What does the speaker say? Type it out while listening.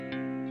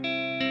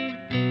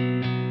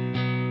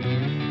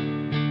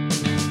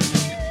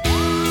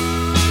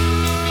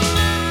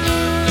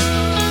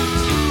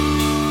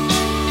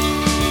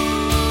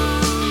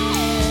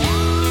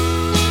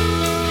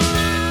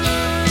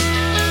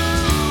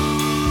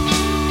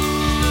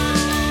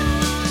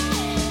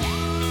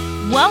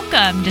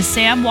Welcome to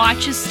Sam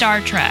Watches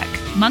Star Trek,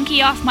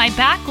 Monkey Off My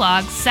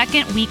Backlog's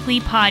second weekly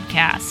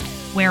podcast,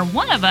 where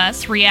one of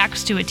us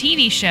reacts to a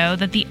TV show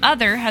that the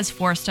other has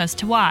forced us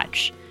to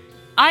watch.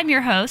 I'm your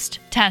host,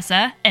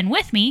 Tessa, and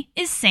with me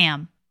is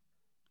Sam.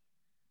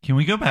 Can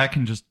we go back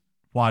and just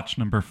watch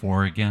number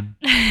 4 again?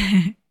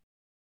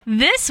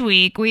 This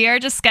week, we are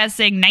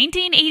discussing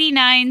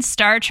 1989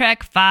 Star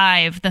Trek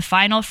V, The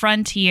Final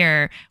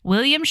Frontier,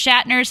 William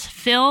Shatner's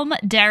film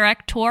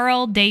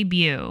directorial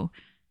debut.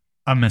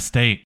 A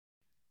mistake.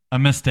 A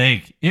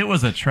mistake. It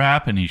was a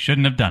trap and he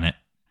shouldn't have done it.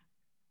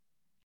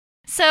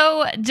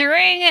 So,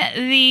 during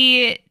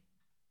the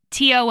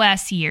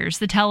TOS years,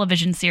 the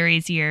television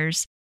series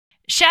years,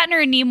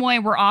 Shatner and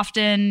Nimoy were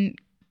often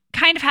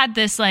kind of had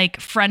this like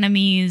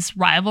frenemies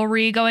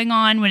rivalry going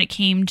on when it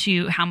came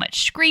to how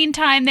much screen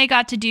time they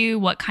got to do,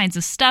 what kinds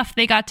of stuff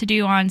they got to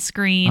do on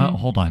screen.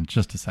 Hold on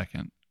just a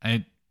second.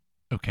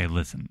 Okay,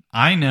 listen.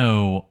 I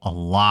know a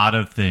lot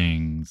of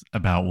things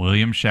about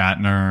William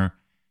Shatner,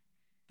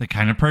 the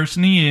kind of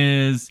person he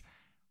is,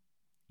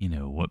 you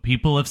know, what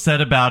people have said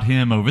about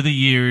him over the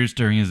years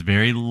during his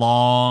very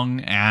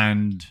long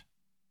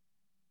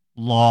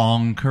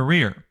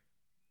career.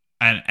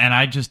 And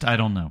I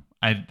don't know.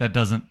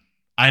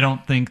 I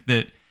don't think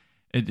that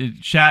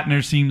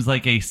Shatner seems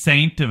like a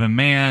saint of a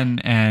man,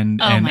 and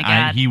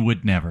he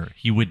would never,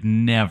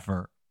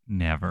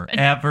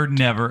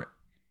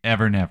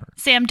 ever.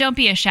 Sam, don't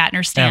be a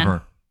Shatner stan.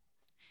 Ever.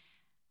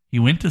 He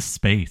went to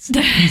space.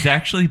 He's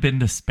actually been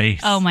to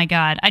space. Oh my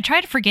God. I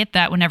try to forget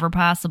that whenever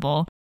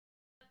possible.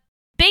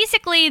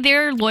 Basically,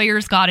 their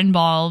lawyers got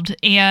involved,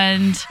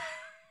 and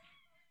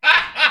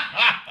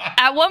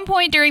at one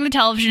point during the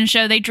television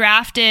show, they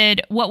drafted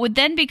what would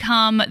then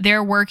become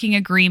their working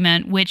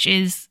agreement, which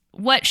is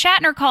what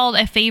Shatner called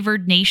a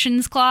favored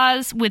nations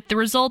clause, with the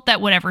result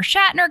that whatever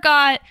Shatner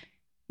got,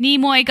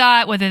 Nimoy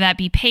got, whether that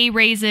be pay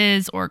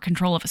raises or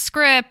control of a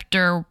script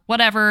or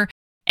whatever,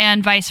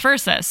 and vice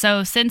versa.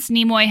 So since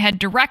Nimoy had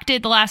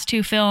directed the last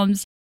 2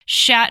 films,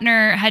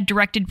 Shatner had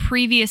directed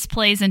previous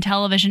plays and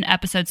television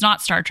episodes,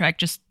 not Star Trek,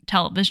 just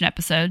television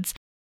episodes.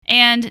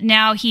 And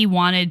now he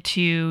wanted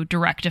to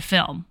direct a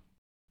film.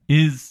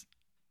 Is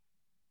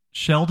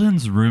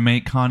Sheldon's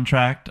roommate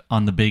contract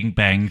on The Big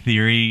Bang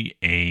Theory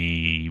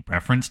a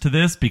reference to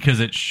this? Because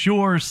it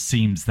sure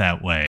seems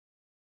that way.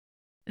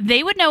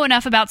 They would know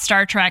enough about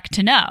Star Trek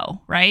to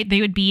know, right?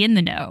 They would be in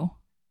the know.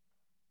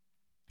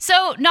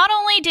 So not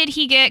only did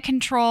he get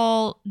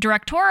control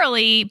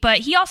directorially, but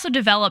he also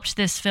developed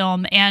this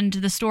film and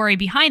the story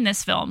behind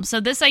this film. So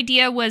this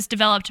idea was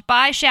developed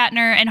by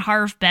Shatner and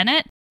Harve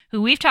Bennett,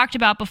 who we've talked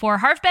about before.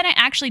 Harve Bennett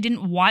actually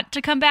didn't want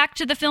to come back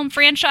to the film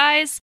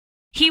franchise.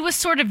 He was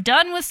sort of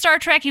done with Star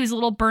Trek. He was a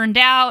little burned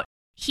out.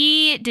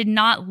 He did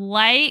not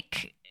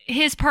like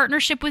his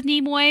partnership with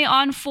Nimoy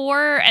on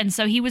 4, and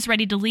so he was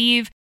ready to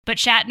leave. But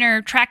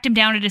Shatner tracked him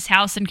down at his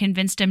house and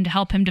convinced him to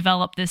help him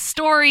develop this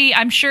story.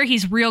 I'm sure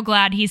he's real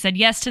glad he said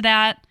yes to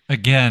that.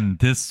 Again,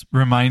 this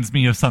reminds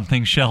me of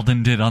something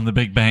Sheldon did on The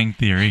Big Bang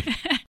Theory.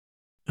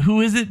 Who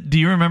is it? Do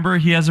you remember?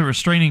 He has a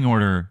restraining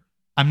order.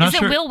 I'm not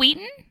sure. Is it Will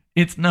Wheaton?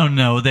 It's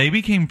no, they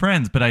became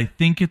friends, but I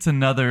think it's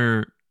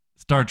another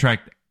Star Trek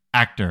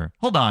actor.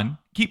 Hold on.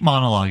 Keep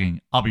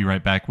monologuing. I'll be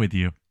right back with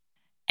you.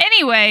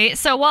 Anyway,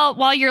 so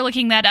while you're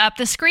looking that up,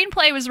 the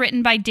screenplay was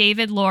written by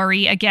David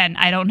Lowery. Again,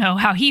 I don't know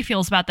how he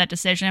feels about that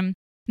decision.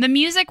 The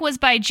music was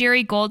by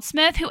Jerry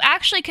Goldsmith, who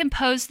actually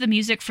composed the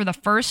music for the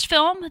first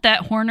film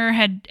that Horner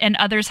and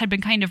others had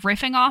been kind of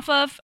riffing off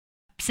of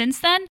since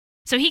then.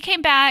 So he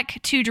came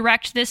back to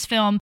direct this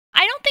film.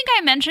 I don't think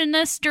I mentioned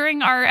this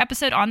during our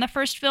episode on the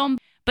first film,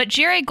 but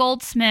Jerry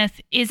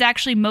Goldsmith is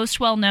actually most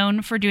well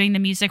known for doing the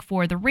music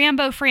for the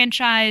Rambo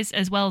franchise,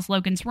 as well as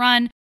Logan's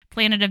Run,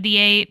 Planet of the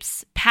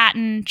Apes,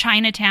 Patton,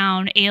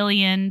 Chinatown,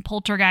 Alien,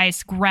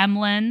 Poltergeist,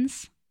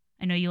 Gremlins.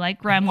 I know you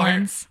like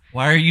Gremlins.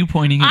 Why are you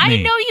pointing at me?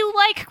 I know you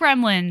like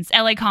Gremlins.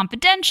 LA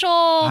Confidential,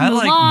 I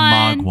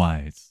Mulan. like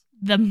Mogwais.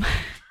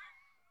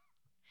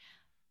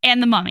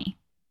 And The Mummy.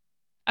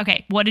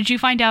 Okay, what did you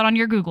find out on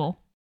your Google?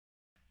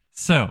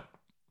 So,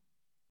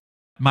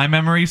 my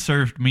memory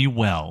served me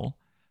well.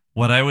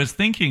 What I was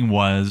thinking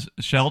was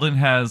Sheldon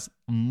has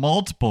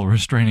multiple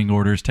restraining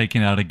orders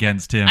taken out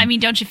against him. I mean,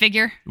 don't you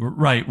figure?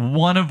 Right.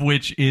 One of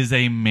which is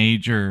a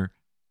major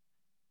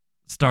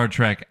Star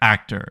Trek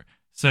actor.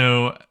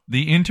 So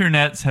the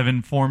internets have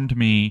informed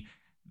me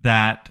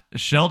that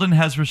Sheldon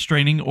has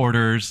restraining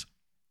orders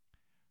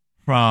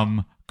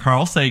from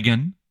Carl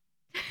Sagan,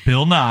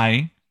 Bill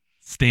Nye,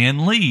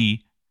 Stan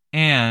Lee,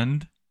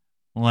 and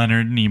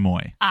Leonard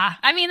Nimoy.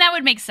 I mean, that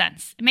would make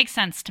sense. It makes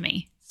sense to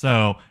me.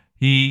 So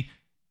he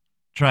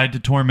tried to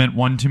torment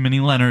one too many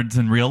Leonards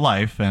in real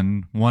life,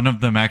 and one of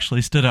them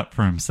actually stood up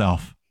for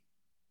himself.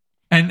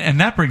 And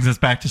that brings us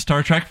back to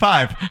Star Trek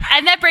V.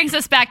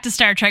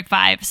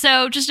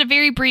 So just a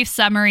very brief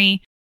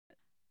summary.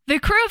 The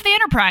crew of the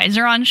Enterprise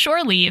are on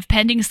shore leave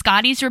pending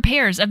Scotty's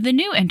repairs of the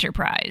new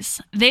Enterprise.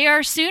 They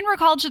are soon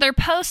recalled to their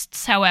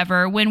posts,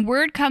 however, when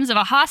word comes of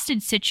a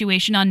hostage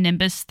situation on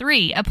Nimbus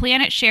 3, a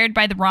planet shared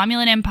by the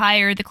Romulan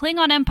Empire, the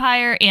Klingon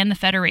Empire, and the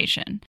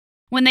Federation.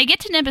 When they get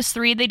to Nimbus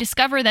 3, they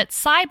discover that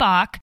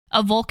Sybok,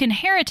 a Vulcan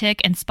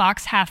heretic and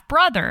Spock's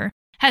half-brother,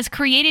 has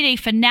created a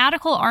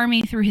fanatical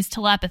army through his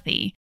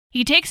telepathy.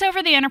 He takes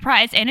over the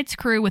Enterprise and its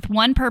crew with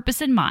one purpose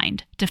in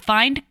mind: to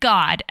find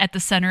God at the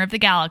center of the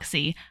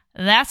galaxy.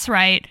 That's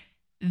right.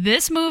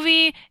 This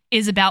movie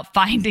is about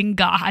finding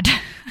God.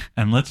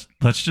 And let's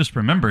just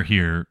remember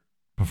here,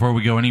 before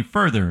we go any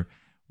further,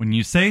 when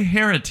you say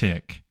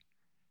heretic,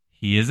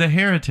 he is a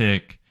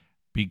heretic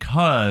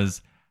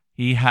because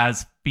he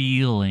has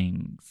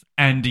feelings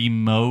and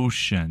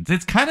emotions.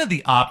 It's kind of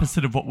the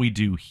opposite of what we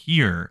do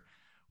here,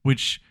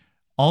 which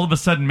all of a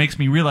sudden makes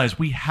me realize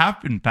we have,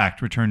 in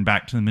fact, returned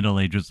back to the Middle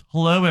Ages.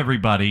 Hello,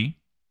 everybody.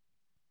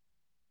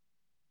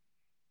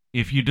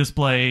 If you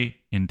display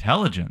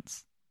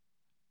intelligence,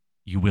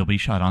 you will be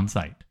shot on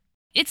sight.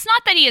 It's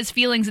not that he has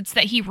feelings, it's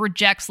that he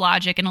rejects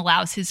logic and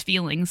allows his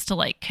feelings to,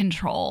 like,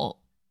 control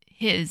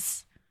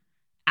his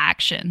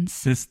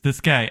actions.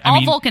 This guy,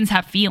 all Vulcans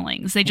have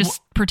feelings. They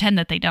just pretend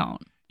that they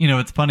don't. You know,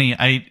 it's funny.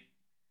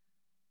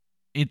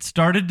 It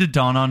started to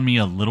dawn on me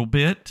a little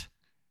bit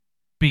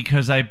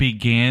because I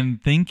began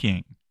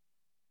thinking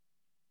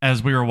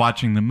as we were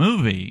watching the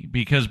movie,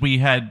 because we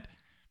had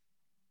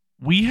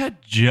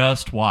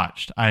just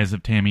watched Eyes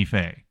of Tammy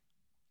Faye.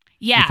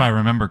 Yeah. If I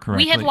remember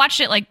correctly. We had watched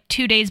it like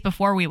 2 days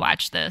before we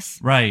watched this.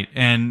 Right.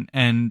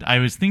 And I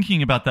was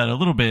thinking about that a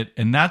little bit,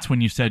 and that's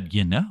when you said,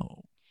 you know.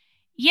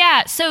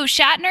 Yeah, so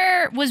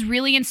Shatner was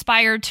really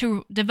inspired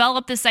to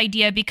develop this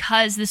idea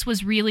because this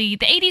was really,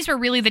 the 80s were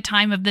really the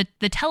time of the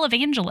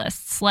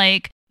televangelists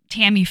like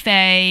Tammy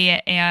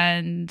Faye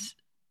and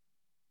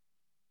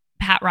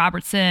Pat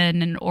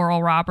Robertson and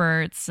Oral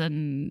Roberts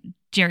and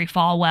Jerry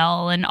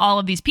Falwell and all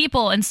of these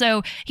people. And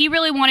so he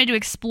really wanted to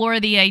explore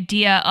the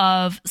idea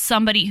of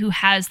somebody who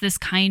has this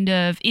kind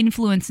of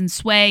influence and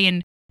sway,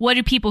 and what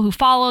do people who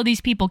follow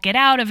these people get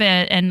out of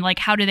it, and like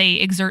how do they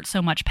exert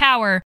so much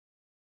power.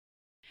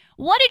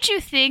 What did you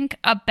think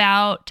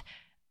about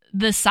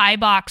the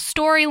Sybok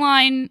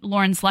storyline,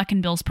 Lawrence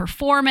Luckinbill's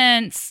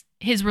performance,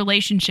 his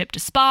relationship to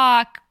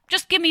Spock?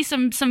 Just give me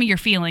some of your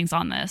feelings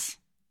on this.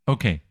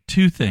 Okay,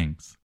 2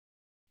 things.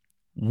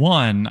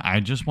 One, I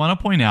just want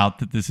to point out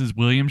that this is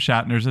William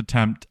Shatner's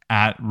attempt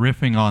at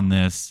riffing on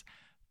this.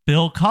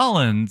 Bill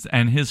Collins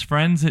and his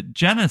friends at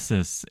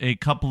Genesis a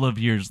couple of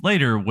years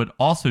later would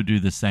also do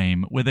the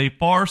same with a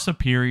far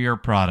superior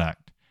product.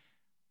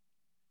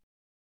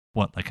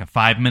 What, like a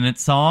 5-minute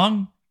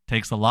song?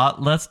 Takes a lot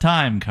less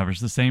time, covers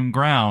the same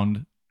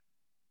ground,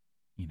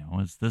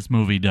 as this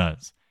movie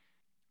does.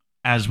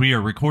 As we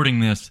are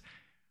recording this,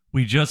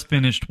 we just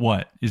finished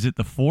what? Is it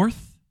the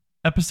 4th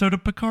episode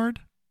of Picard?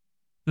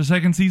 The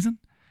 2nd season?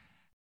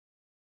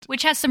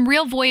 Which has some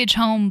real Voyage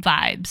Home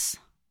vibes.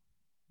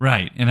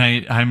 Right, and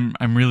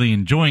I'm really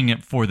enjoying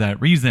it for that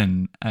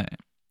reason.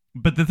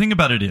 But the thing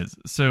about it is,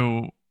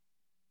 so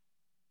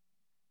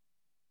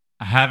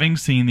having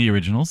seen the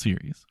original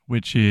series,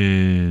 which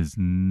is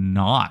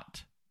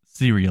not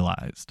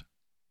serialized,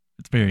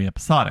 it's very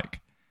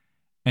episodic,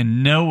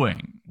 and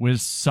knowing, with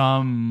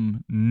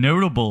some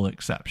notable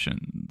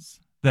exceptions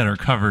that are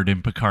covered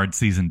in Picard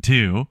Season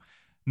 2,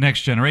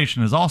 Next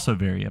Generation is also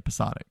very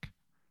episodic.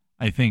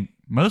 I think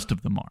most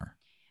of them are.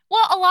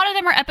 Well, a lot of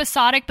them are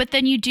episodic, but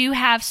then you do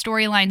have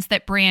storylines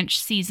that branch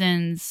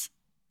seasons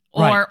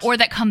or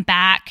that come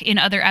back in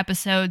other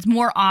episodes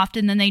more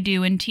often than they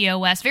do in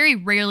TOS. Very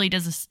rarely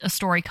does a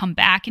story come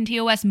back in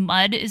TOS.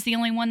 Mud is the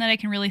only one that I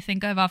can really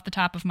think of off the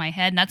top of my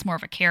head, and that's more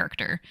of a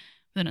character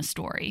than a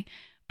story.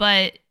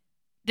 But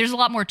there's a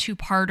lot more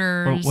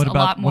two-parters. What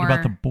about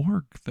the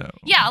Borg, though?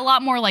 Yeah, a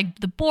lot more like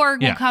the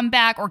Borg will come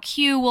back, or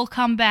Q will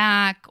come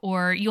back,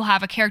 or you'll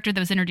have a character that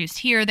was introduced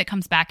here that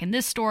comes back in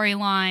this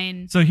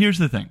storyline. So here's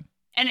the thing.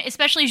 And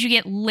especially as you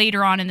get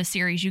later on in the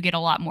series, you get a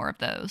lot more of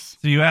those.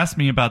 So you asked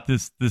me about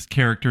this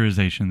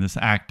characterization, this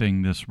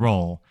acting, this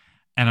role.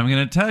 And I'm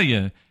going to tell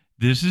you,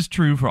 this is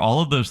true for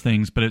all of those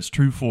things, but it's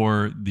true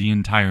for the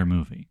entire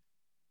movie.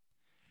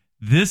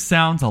 This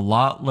sounds a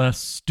lot less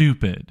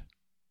stupid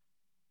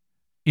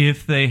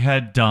if they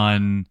had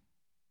done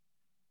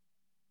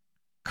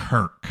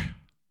Kirk.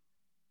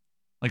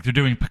 Like they're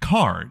doing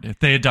Picard. If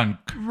they had done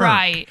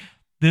Kirk,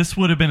 this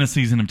would have been a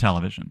season of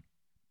television.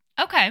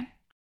 Okay.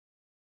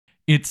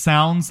 It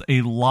sounds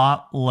a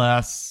lot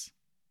less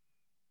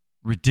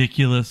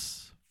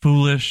ridiculous,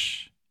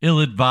 foolish,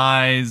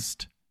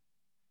 ill-advised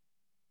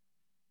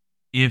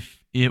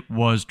if it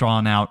was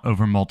drawn out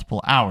over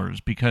multiple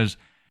hours, because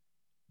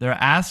they're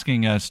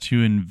asking us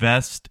to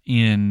invest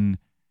in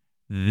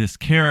this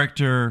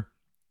character,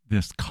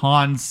 this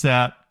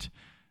concept,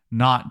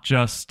 not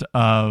just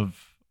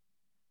of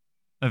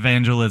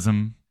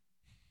evangelism,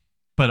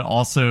 but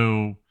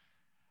also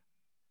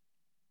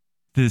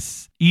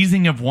this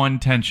easing of one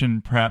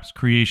tension, perhaps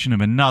creation of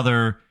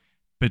another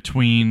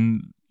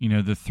between,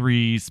 the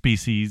 3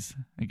 species,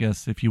 I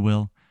guess, if you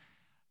will.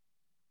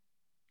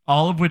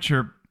 All of which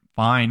are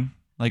fine.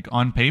 Like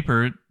on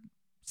paper, it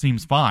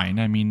seems fine.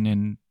 I mean,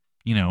 and,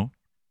 if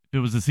it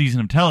was a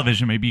season of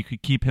television, maybe you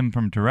could keep him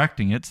from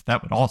directing it. So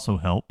that would also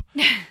help.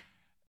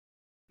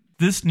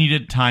 this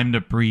needed time to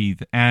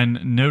breathe,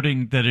 and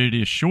noting that it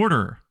is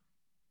shorter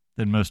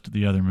than most of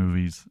the other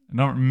movies. I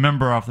don't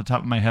remember off the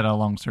top of my head how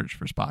long Search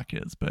for Spock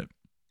is, but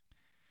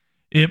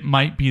it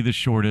might be the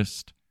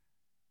shortest,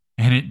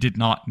 and it did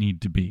not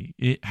need to be.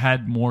 It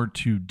had more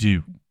to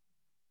do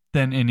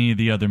than any of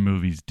the other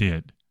movies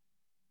did.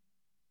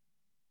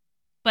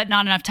 But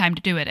not enough time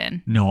to do it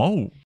in.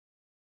 No.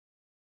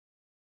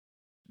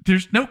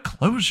 There's no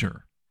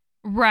closure.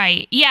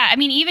 Right. Yeah. I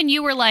mean, even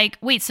you were like,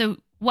 wait, so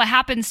what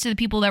happens to the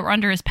people that were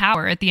under his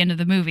power at the end of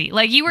the movie?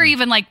 Like, you were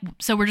even like,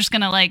 so we're just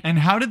going to like... And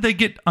how did they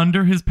get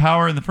under his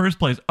power in the first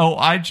place? Oh,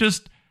 I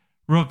just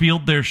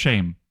revealed their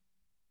shame.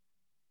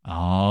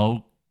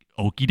 Oh,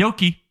 okie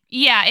dokie.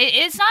 Yeah,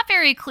 it's not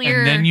very clear.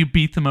 And then you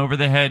beat them over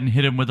the head and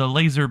hit him with a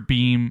laser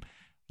beam,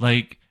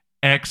 like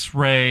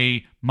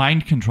X-ray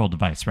mind control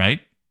device, right?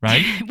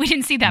 Right? We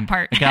didn't see that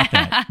part. I got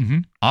that.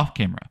 Off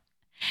camera.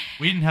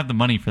 We didn't have the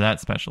money for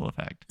that special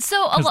effect.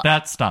 So because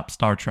that stopped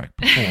Star Trek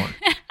before.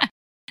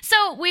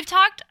 So we've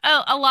talked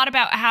a lot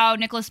about how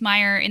Nicholas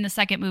Meyer in the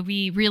second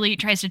movie really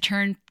tries to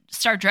turn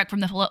Star Trek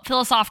from the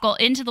philosophical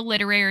into the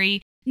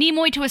literary.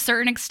 Nimoy, to a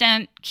certain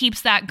extent,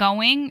 keeps that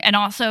going and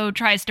also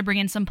tries to bring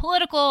in some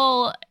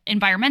political,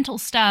 environmental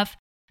stuff.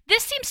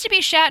 This seems to be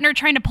Shatner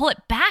trying to pull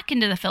it back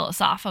into the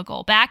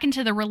philosophical, back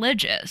into the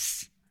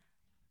religious.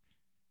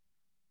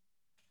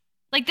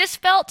 Like, this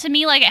felt to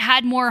me like it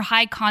had more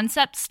high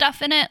concept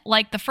stuff in it,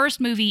 like the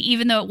first movie,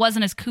 even though it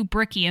wasn't as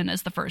Kubrickian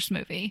as the first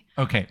movie.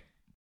 Okay.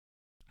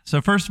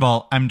 So first of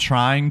all, I'm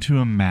trying to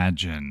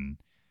imagine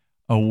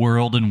a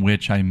world in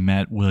which I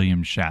met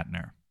William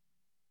Shatner.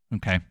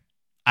 Okay.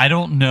 I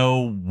don't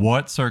know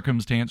what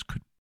circumstance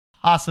could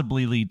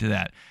possibly lead to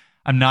that.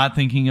 I'm not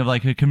thinking of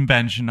like a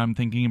convention. I'm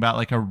thinking about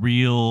like a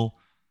real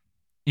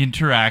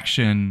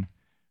interaction.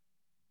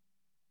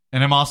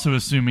 And I'm also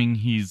assuming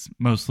he's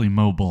mostly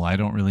mobile. I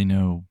don't really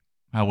know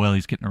how well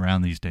he's getting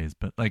around these days.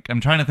 But like,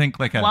 I'm trying to think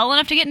like well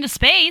enough to get into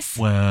space.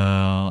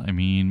 Well, I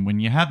mean,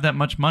 when you have that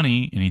much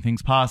money,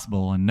 anything's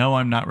possible. And no,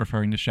 I'm not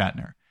referring to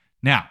Shatner.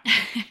 Now,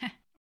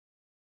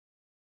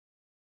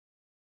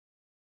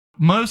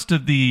 most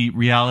of the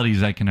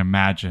realities I can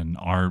imagine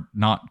are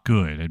not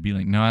good. I'd be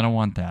like, no, I don't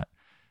want that.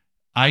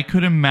 I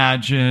could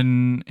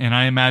imagine, and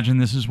I imagine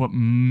this is what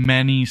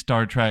many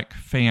Star Trek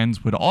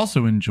fans would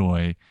also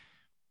enjoy,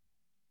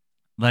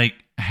 like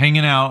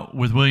hanging out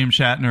with William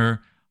Shatner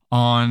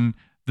on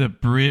the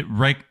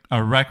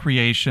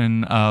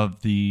recreation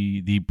of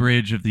the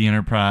bridge of the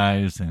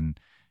Enterprise, and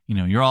you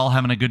know, you're all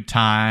having a good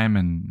time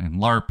and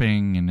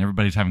LARPing and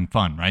everybody's having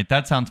fun, right?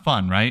 That sounds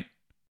fun, right?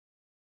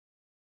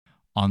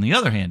 On the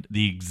other hand,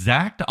 the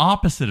exact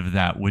opposite of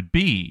that would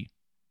be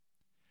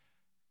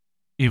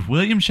if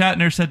William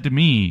Shatner said to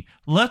me,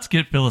 let's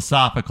get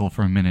philosophical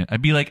for a minute,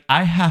 I'd be like,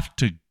 I have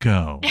to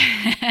go.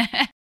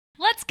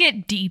 Let's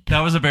get deep.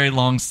 That was a very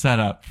long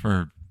setup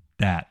for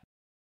that.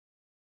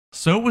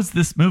 So was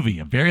this movie,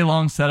 a very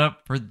long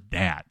setup for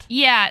that.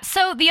 Yeah,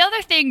 so the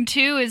other thing,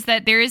 too, is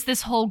that there is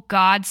this whole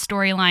God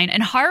storyline,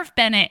 and Harv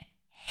Bennett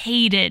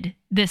hated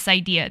this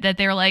idea that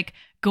they're, like,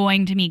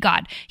 going to meet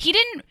God. He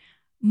didn't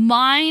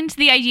mind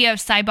the idea of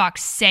Sybok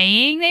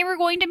saying they were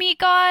going to meet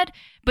God,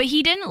 but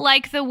he didn't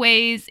like the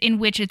ways in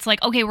which it's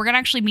like, okay, we're going to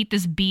actually meet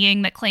this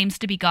being that claims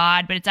to be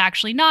God, but it's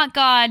actually not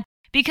God,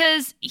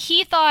 because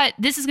he thought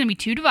this is going to be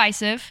too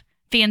divisive.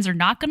 Fans are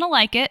not going to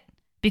like it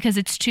because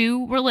it's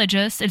too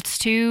religious. It's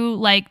too,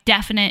 like,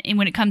 definite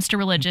when it comes to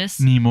religious.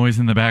 Nimoy's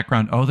in the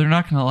background. Oh, they're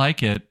not going to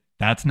like it.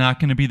 That's not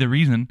going to be the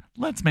reason.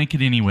 Let's make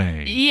it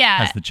anyway. Yeah.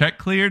 Has the check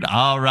cleared?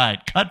 All right.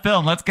 Cut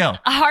film. Let's go.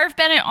 Harv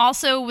Bennett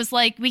also was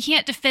like, we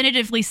can't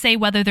definitively say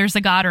whether there's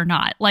a God or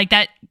not. Like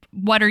that,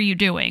 what are you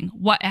doing?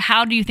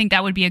 How do you think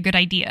that would be a good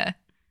idea?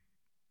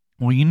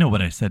 Well, you know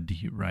what I said to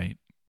you, right?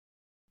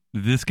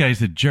 This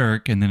guy's a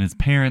jerk, and then his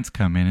parents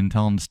come in and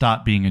tell him to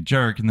stop being a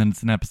jerk, and then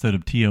it's an episode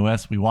of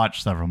TOS we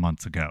watched several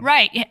months ago.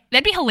 Right.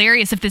 That'd be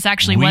hilarious if this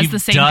actually was the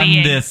same being.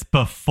 We've done this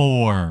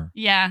before.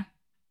 Yeah.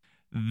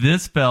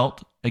 This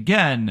felt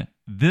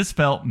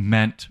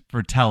meant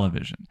for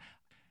television.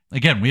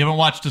 Again, we haven't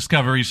watched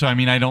Discovery, so I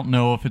mean, I don't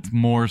know if it's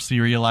more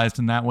serialized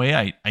in that way.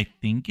 I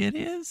think it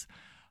is.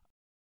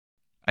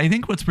 I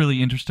think what's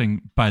really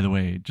interesting, by the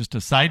way, just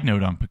a side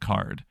note on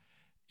Picard,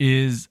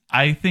 is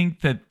I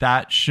think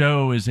that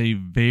show is a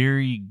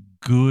very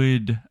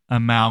good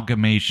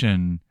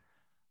amalgamation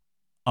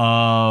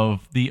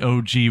of the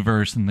OG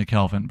verse and the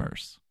Kelvin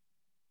verse.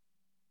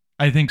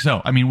 I think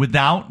so. I mean,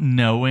 without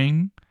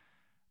knowing...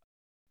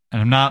 And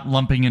I'm not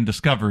lumping in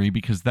Discovery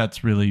because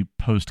that's really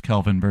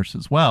post-Kelvin verse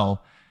as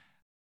well.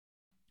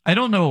 I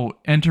don't know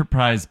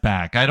Enterprise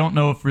back. I don't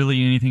know if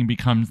really anything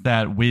becomes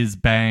that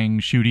whiz-bang,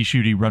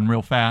 shooty, run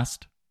real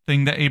fast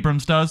thing that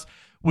Abrams does,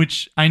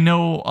 which I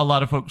know a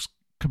lot of folks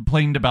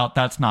complained about.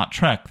 That's not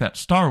Trek, that's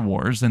Star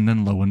Wars. And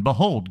then lo and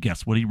behold,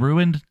 guess what he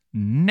ruined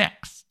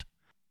next?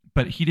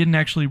 But he didn't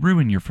actually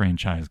ruin your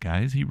franchise,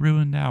 guys. He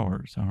ruined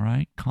ours, all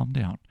right? Calm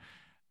down.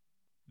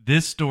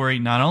 This story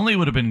not only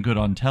would have been good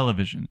on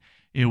television,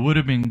 it would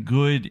have been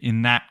good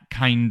in that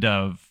kind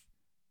of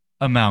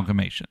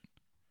amalgamation.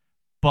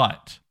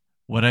 But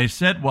What I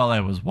said while I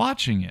was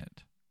watching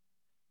it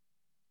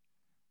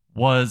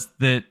was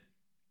that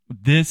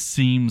this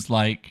seems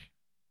like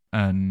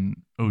an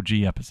OG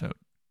episode.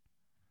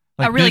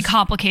 Like a really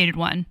complicated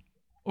one.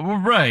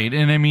 Right.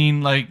 And I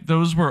mean, like,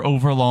 those were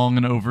overlong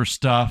and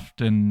overstuffed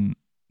and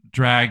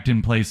dragged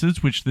in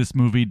places, which this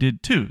movie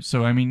did too.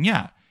 So, I mean,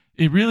 yeah,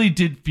 it really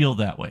did feel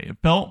that way. It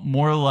felt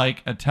more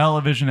like a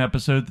television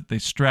episode that they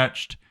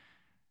stretched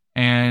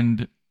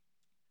and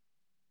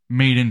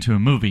made into a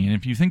movie. And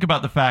if you think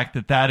about the fact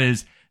that that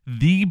is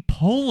the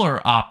polar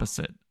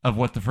opposite of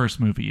what the first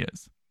movie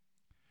is.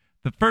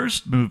 The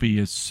first movie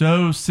is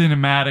so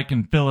cinematic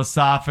and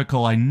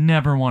philosophical, I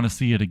never want to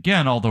see it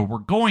again, although we're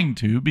going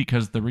to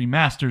because the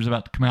remaster is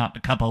about to come out in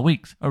a couple of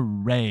weeks.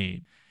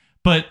 Hooray.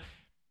 But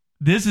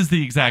this is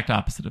the exact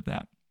opposite of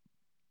that.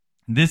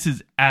 This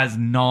is as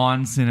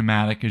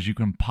non-cinematic as you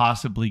can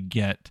possibly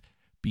get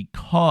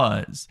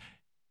because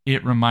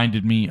it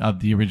reminded me of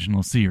the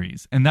original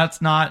series. And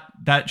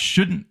that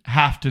shouldn't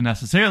have to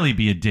necessarily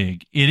be a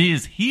dig. It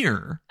is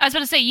here. I was about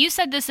to say, you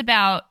said this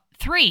about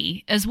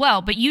 3 as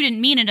well, but you didn't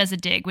mean it as a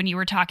dig when you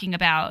were talking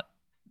about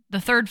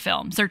the third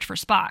film, Search for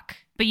Spock.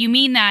 But you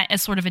mean that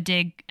as sort of a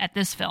dig at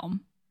this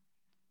film.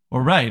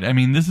 Well, right. I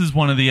mean, this is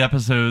one of the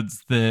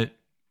episodes that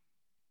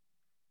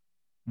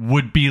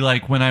would be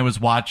like when I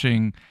was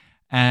watching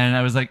and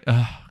I was like,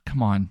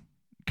 come on.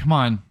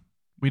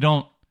 We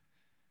don't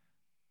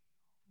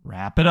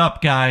wrap it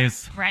up,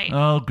 guys. Right.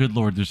 Oh, good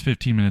Lord. There's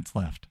 15 minutes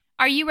left.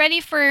 Are you ready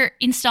for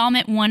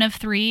installment 1 of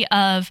 3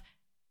 of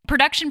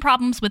production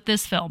problems with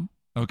this film?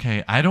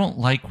 Okay, I don't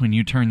like when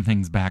you turn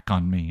things back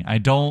on me. I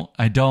don't.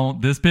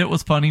 This bit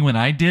was funny when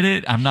I did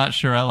it. I'm not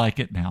sure I like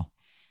it now.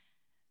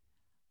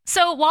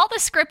 So while the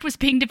script was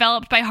being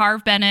developed by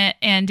Harve Bennett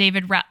and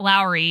David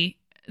Lowery,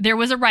 there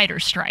was a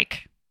writer's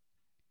strike.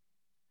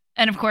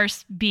 And of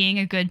course, being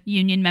a good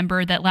union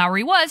member that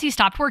Lowery was, he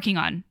stopped working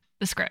on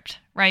the script,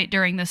 right,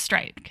 during this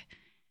strike.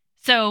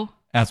 So,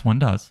 as one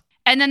does.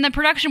 And then the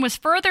production was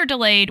further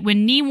delayed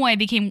when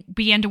Nimoy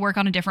began to work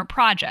on a different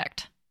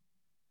project.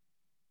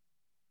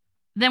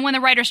 Then when the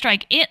writer's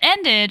strike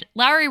ended,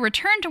 Lowery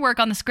returned to work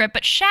on the script,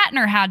 but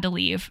Shatner had to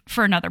leave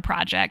for another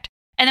project.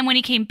 And then when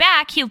he came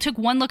back, he took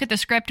one look at the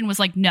script and was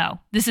like, no,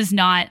 this is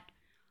not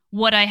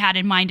what I had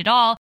in mind at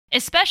all,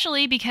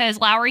 especially because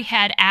Lowery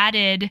had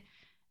added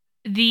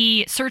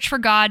the search for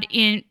God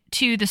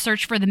into the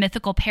search for the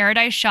mythical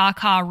paradise,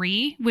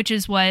 Sha-Ka-Ri, which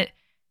is what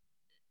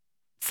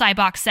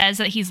Sybok says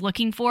that he's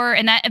looking for.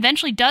 And that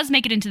eventually does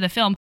make it into the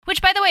film. Which,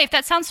 by the way, if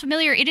that sounds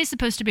familiar, it is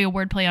supposed to be a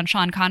wordplay on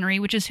Sean Connery,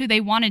 which is who they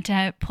wanted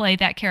to play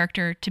that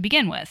character to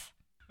begin with.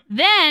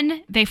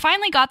 Then they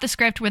finally got the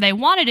script where they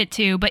wanted it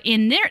to, but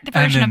in the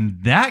version and then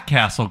that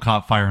castle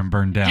caught fire and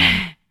burned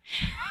down.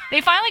 They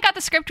finally got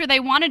the script where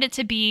they wanted it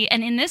to be,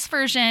 and in this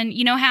version,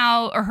 you know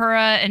how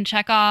Uhura and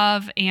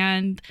Chekhov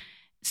and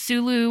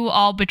Sulu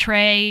all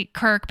betray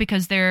Kirk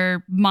because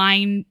they're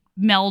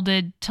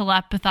mind-melded,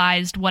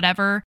 telepathized,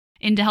 whatever,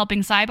 into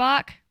helping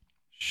Sybok?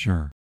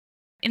 Sure.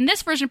 In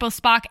this version,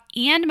 both Spock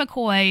and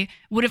McCoy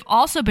would have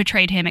also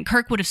betrayed him, and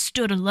Kirk would have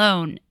stood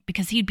alone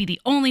because he'd be the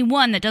only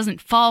one that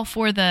doesn't fall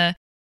for the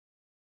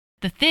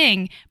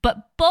thing.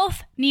 But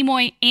both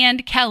Nimoy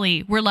and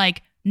Kelly were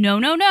like,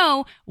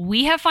 no,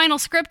 we have final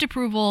script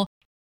approval.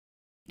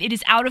 It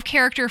is out of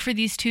character for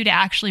these two to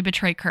actually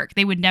betray Kirk.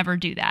 They would never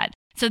do that.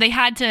 So they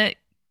had to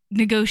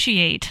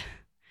negotiate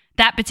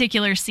that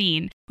particular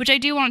scene, which I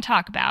do want to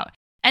talk about.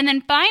 And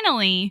then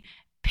finally,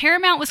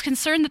 Paramount was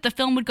concerned that the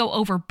film would go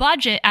over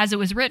budget as it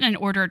was written and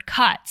ordered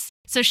cuts.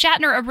 So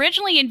Shatner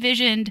originally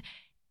envisioned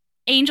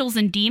angels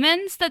and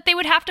demons that they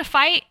would have to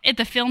fight at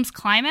the film's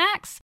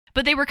climax,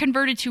 but they were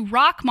converted to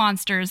rock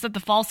monsters that the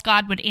false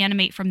god would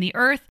animate from the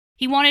earth.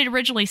 He wanted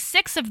originally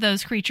 6 of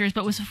those creatures,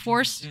 but was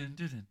forced...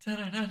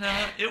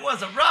 It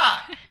was a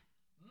rock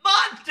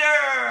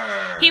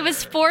monster! He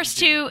was forced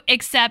to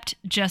accept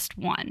just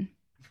 1.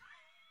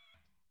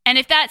 And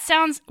if that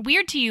sounds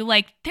weird to you,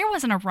 like, there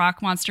wasn't a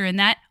rock monster in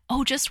that,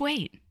 oh, just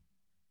wait.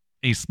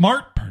 A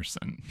smart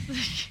person,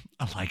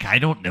 like, I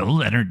don't know,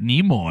 Leonard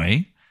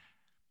Nimoy,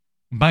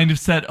 might have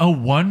said, oh,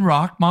 one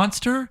rock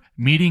monster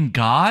meeting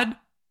God?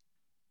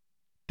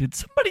 Did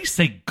somebody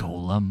say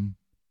Golem?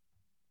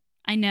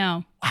 I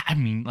know. I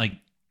mean, like,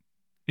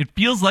 it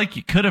feels like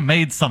you could have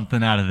made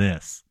something out of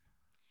this.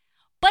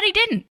 But he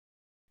didn't.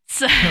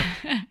 So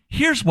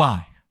here's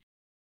why.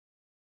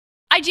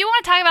 I do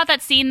want to talk about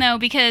that scene, though,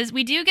 because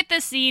we do get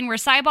this scene where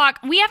Sybok...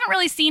 We haven't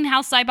really seen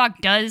how Sybok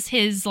does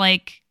his,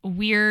 like,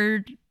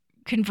 weird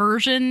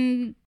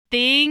conversion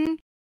thing.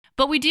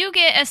 But we do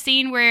get a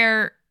scene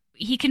where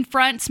he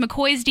confronts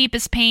McCoy's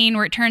deepest pain,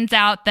 where it turns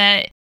out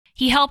that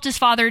he helped his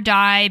father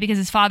die because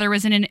his father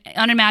was in an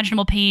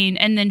unimaginable pain.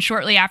 And then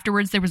shortly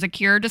afterwards, there was a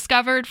cure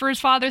discovered for his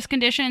father's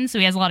condition. So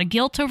he has a lot of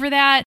guilt over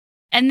that.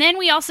 And then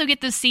we also get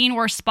the scene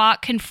where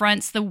Spock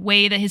confronts the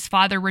way that his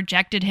father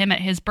rejected him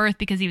at his birth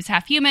because he was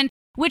half human.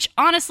 Which,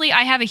 honestly,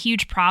 I have a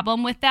huge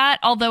problem with that.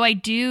 Although I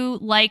do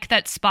like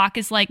that Spock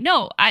is like,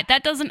 no,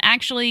 that doesn't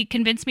actually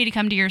convince me to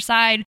come to your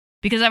side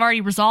because I've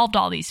already resolved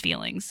all these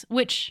feelings.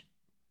 Which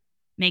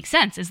Makes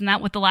sense. Isn't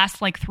that what the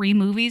last like 3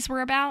 movies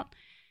were about?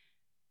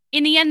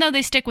 In the end, though,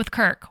 they stick with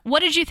Kirk. What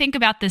did you think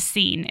about this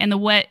scene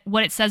and what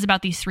it says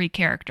about these 3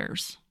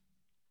 characters?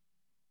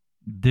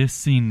 This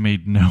scene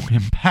made no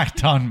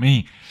impact on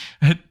me.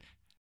 I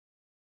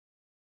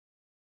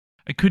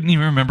couldn't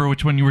even remember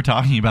which one you were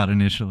talking about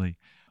initially.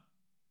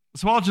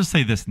 So I'll just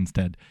say this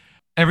instead.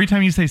 Every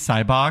time you say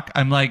Sybok,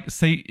 I'm like,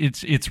 say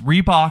it's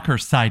Reebok or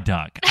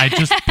Psyduck. I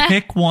just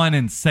pick one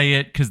and say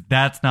it because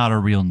that's not a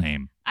real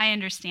name. I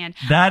understand.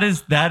 That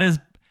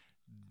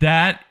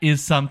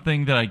is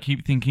something that I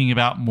keep thinking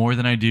about more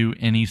than I do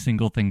any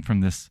single thing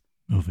from this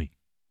movie.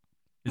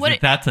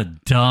 That's a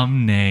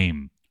dumb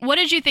name. What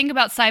did you think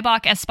about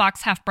Sybok as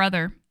Spock's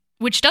half-brother?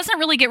 Which doesn't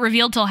really get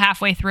revealed till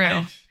halfway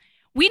through.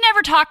 We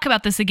never talk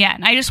about this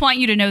again. I just want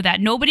you to know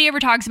that. Nobody ever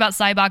talks about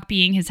Sybok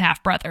being his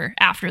half-brother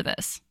after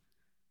this.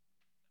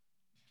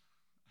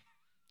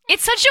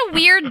 It's such a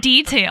weird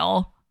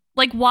detail.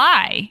 Like,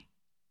 why?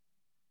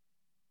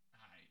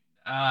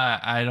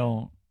 I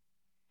don't...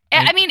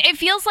 I mean, it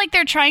feels like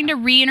they're trying to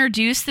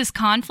reintroduce this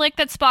conflict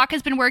that Spock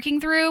has been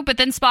working through, but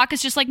then Spock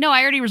is just like, no,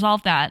 I already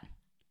resolved that.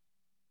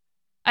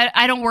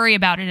 I don't worry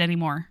about it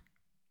anymore.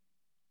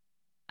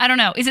 I don't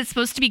know. Is it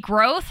supposed to be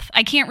growth?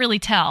 I can't really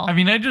tell. I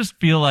mean, I just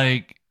feel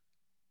like,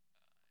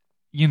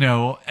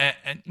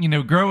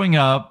 growing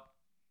up,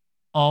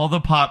 all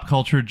the pop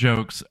culture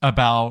jokes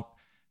about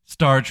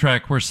Star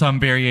Trek were some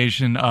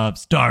variation of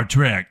Star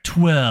Trek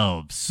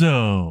 12,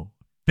 so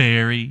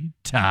very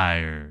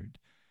tired.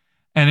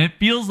 And it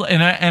feels,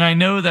 and I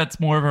know that's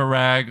more of a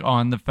rag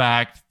on the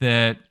fact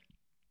that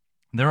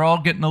they're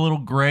all getting a little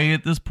gray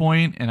at this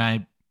point, and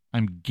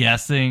I'm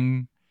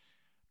guessing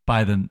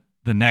by the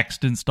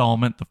next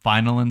installment, the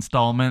final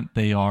installment,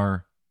 they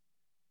are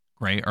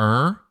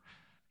grayer.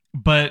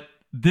 But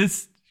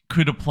this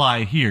could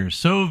apply here.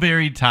 So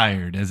very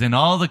tired, as in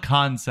all the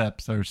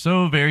concepts are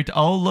so very...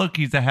 oh, look,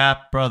 he's a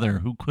half-brother.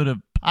 Who could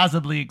have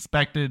possibly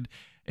expected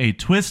a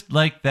twist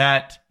like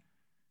that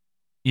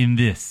in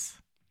this?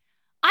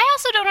 I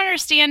also don't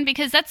understand,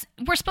 because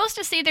we're supposed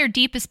to say their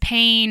deepest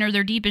pain or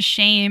their deepest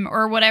shame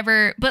or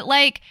whatever, but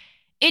like,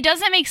 it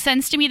doesn't make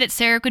sense to me that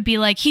Sarek would be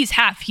like, he's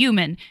half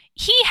human.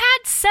 He had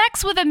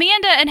sex with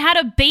Amanda and had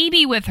a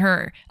baby with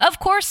her. Of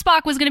course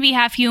Spock was going to be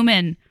half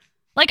human.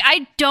 Like,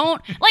 I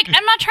don't... like,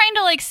 I'm not trying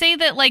to, like, say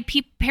that, like,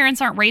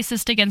 parents aren't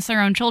racist against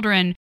their own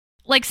children.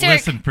 Like, Sarek...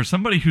 Listen, for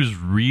somebody who's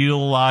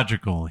real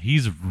logical,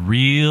 he's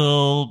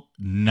real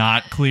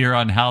not clear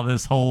on how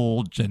this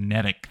whole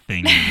genetic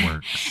thing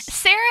works.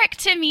 Sarek,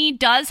 to me,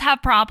 does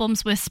have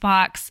problems with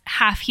Spock's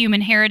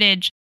half-human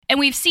heritage. And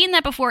we've seen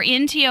that before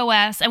in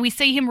TOS, and we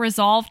see him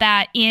resolve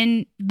that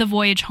in The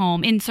Voyage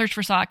Home, in Search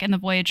for Spock and The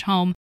Voyage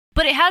Home.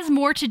 But it has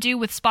more to do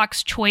with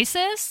Spock's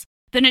choices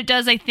than it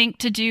does, I think,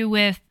 to do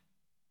with,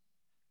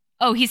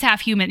 oh, he's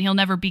half human, he'll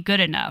never be good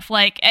enough.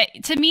 Like,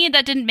 to me,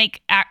 that didn't make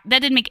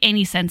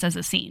any sense as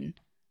a scene.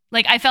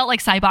 Like, I felt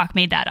like Sybok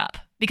made that up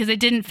because it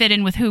didn't fit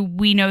in with who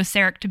we know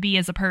Sarek to be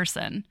as a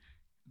person.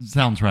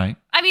 Sounds right.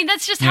 I mean,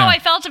 that's just how I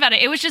felt about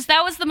it. It was just,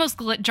 that was the most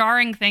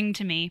jarring thing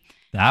to me.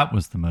 That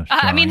was the most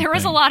jarring I mean, there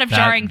was thing. a lot of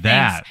jarring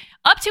that. things.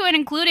 Up to and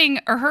including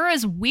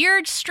Uhura's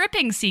weird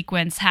stripping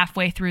sequence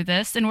halfway through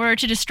this in order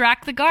to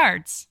distract the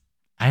guards.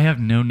 I have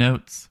no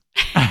notes.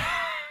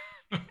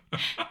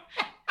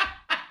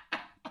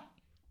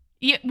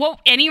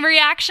 Any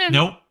reaction?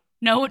 Nope.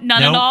 No,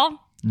 none at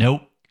all?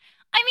 Nope.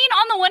 I mean,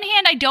 on the one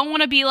hand, I don't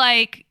want to be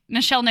like,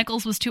 Nichelle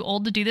Nichols was too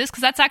old to do this,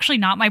 because that's actually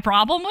not my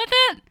problem with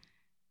it.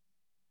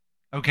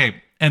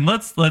 Okay, and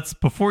let's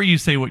before you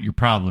say what your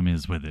problem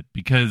is with it,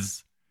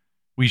 because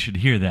we should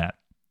hear that,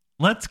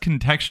 let's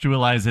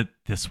contextualize it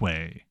this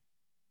way.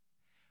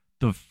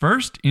 The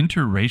first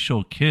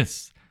interracial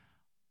kiss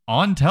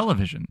on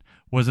television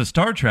was a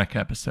Star Trek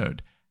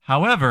episode.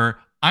 However,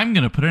 I'm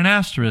going to put an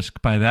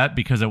asterisk by that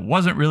because it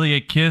wasn't really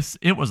a kiss.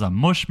 It was a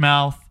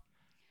mushmouth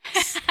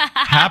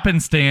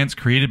happenstance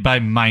created by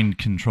mind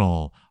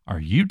control. Are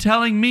you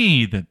telling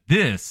me that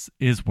this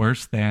is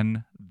worse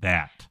than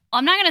that?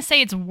 I'm not going to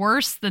say it's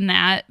worse than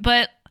that,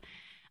 but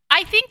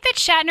I think that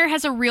Shatner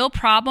has a real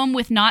problem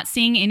with not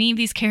seeing any of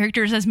these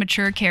characters as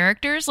mature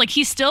characters. Like,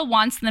 he still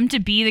wants them to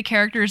be the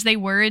characters they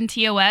were in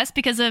TOS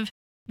because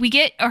we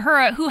get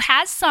Uhura, who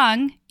has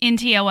sung in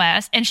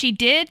TOS, and she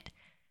did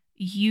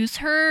use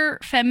her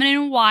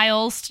feminine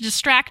wiles to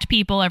distract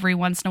people every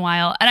once in a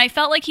while. And I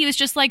felt like he was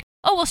just like,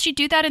 oh, well, she'd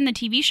do that in the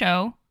TV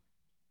show,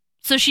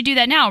 so she'd do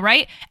that now,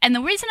 right? And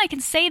the reason I can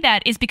say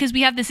that is because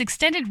we have this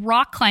extended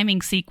rock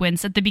climbing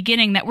sequence at the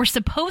beginning that we're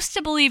supposed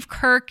to believe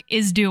Kirk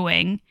is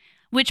doing,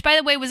 which, by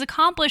the way, was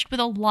accomplished with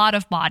a lot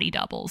of body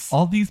doubles.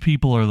 All these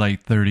people are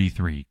like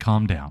 33.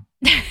 Calm down.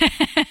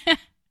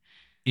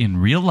 In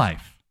real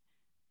life.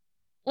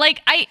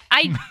 Like,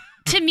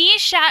 to me,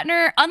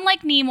 Shatner,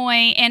 unlike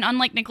Nimoy and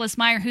unlike Nicholas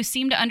Meyer, who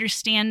seem to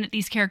understand that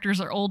these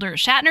characters are older,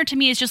 Shatner to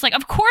me is just like,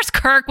 of course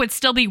Kirk would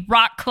still be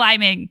rock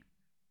climbing.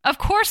 Of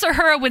course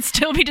Uhura would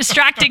still be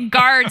distracting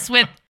guards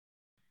with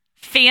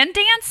fan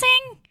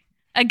dancing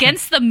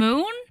against the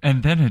moon.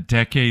 And then a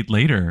decade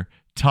later,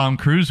 Tom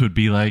Cruise would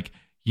be like,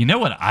 you know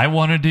what I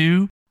want to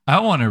do? I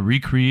want to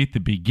recreate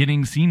the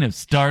beginning scene of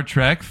Star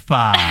Trek V.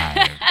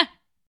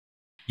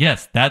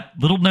 Yes, that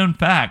little known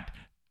fact.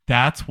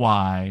 That's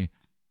why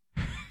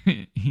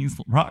he's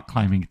rock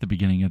climbing at the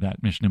beginning of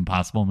that Mission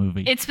Impossible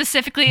movie. It's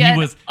specifically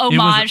an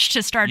homage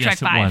to Star Trek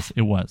V.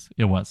 It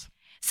was.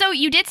 So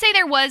you did say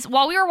there was,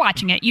 while we were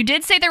watching it, you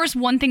did say there was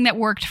one thing that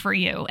worked for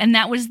you, and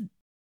that was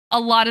a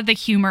lot of the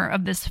humor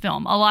of this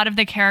film, a lot of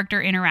the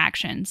character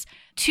interactions.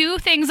 Two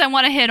things I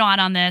want to hit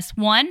on this.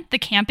 One, the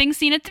camping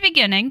scene at the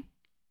beginning.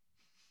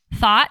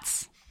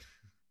 Thoughts?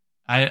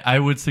 I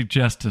would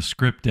suggest a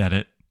script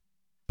edit.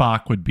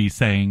 Spock would be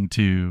saying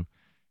to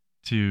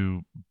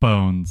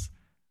Bones,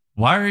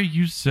 why are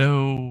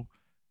you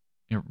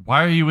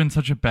in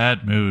such a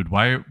bad mood?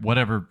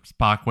 Whatever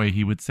Spock way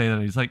he would say that.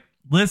 He's like,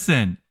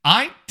 listen,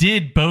 I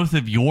did both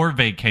of your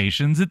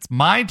vacations. It's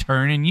my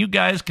turn, and you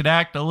guys could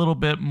act a little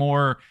bit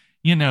more,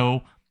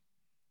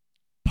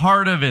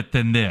 part of it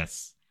than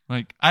this.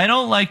 Like, I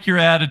don't like your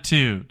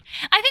attitude.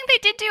 I think they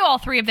did do all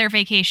three of their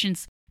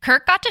vacations.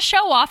 Kirk got to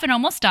show off and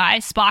almost die.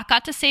 Spock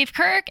got to save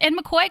Kirk, and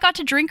McCoy got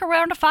to drink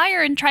around a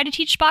fire and try to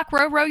teach Spock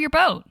row your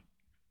boat.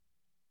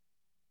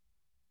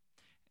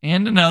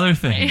 And another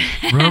thing,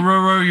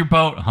 row your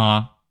boat,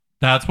 huh?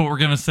 That's what we're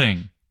going to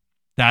sing.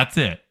 That's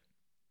it.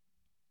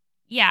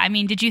 Yeah, I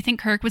mean, did you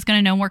think Kirk was going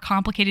to know more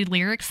complicated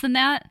lyrics than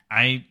that?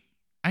 I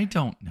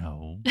don't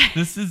know.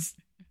 This is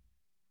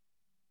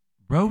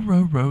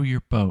row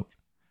your boat.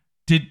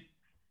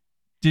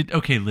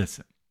 Okay,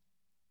 listen.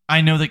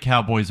 I know that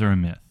cowboys are a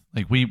myth.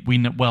 Like we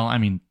know, well, I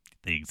mean,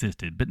 they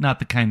existed, but not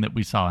the kind that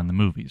we saw in the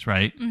movies,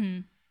 right?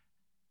 Mm-hmm.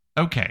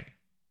 Okay.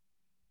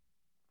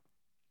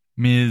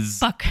 Ms.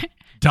 Buck.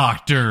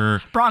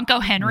 Dr. Bronco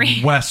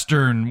Henry.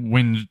 Western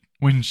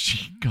when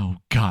she, oh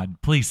God,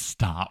 please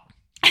stop.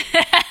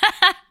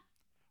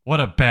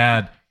 What a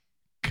bad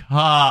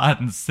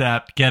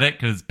concept. Get it?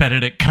 Because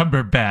Benedict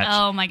Cumberbatch.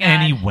 Oh my God.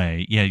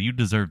 Anyway, yeah, you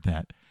deserve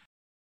that.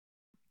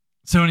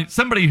 So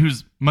somebody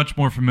who's much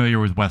more familiar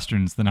with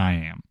Westerns than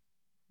I am,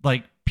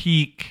 like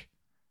peak,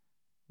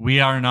 we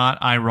are not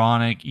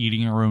ironic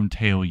eating our own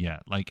tail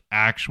yet, like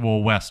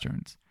actual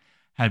Westerns.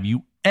 Have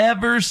you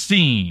ever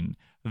seen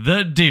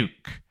The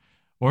Duke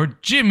or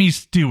Jimmy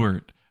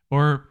Stewart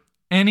or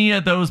any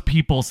of those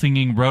people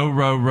singing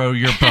row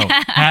your boat?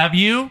 Have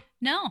you?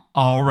 No.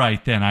 All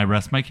right, then. I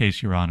rest my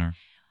case, Your Honor.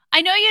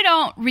 I know you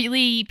don't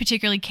really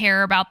particularly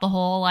care about the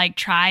whole like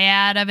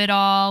triad of it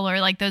all or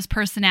like those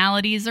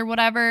personalities or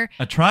whatever.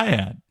 A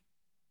triad?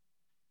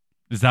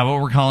 Is that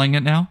what we're calling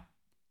it now?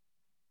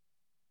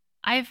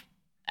 I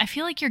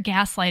feel like you're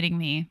gaslighting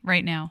me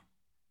right now.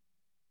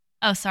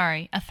 Oh,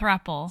 sorry. A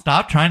throuple.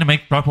 Stop trying to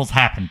make thruples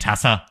happen,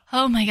 Tessa.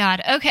 Oh my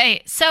God.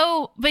 Okay.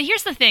 So, but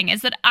here's the thing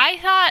is that I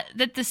thought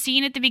that the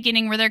scene at the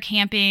beginning where they're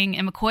camping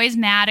and McCoy's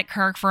mad at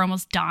Kirk for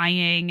almost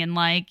dying and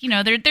like,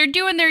 they're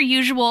doing their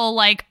usual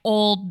like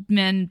old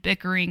men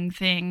bickering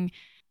thing.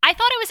 I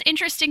thought it was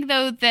interesting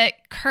though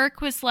that Kirk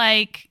was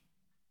like,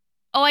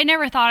 oh, I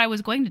never thought I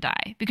was going to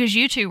die because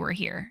you two were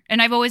here.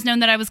 And I've always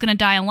known that I was going to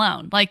die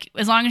alone. Like,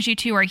 as long as you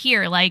two are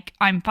here, like,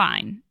 I'm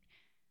fine.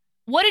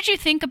 What did you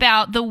think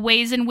about the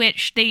ways in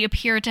which they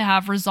appear to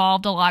have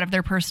resolved a lot of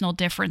their personal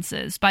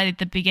differences by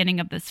the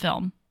beginning of this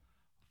film?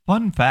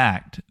 Fun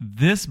fact,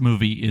 this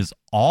movie is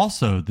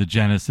also the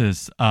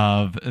genesis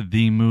of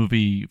the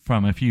movie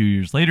from a few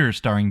years later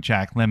starring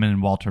Jack Lemmon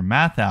and Walter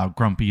Matthau,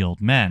 Grumpy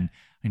Old Men.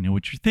 I know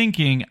what you're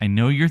thinking. I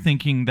know you're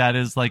thinking that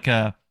is like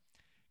a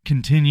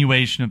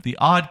continuation of The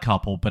Odd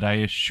Couple, but I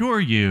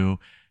assure you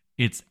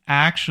it's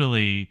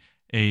actually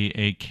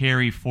a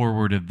carry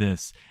forward of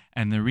this.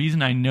 And the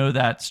reason I know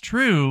that's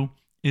true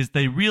is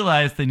they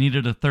realized they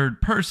needed a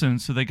third person,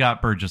 so they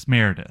got Burgess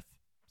Meredith.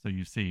 So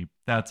you see,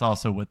 that's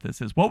also what this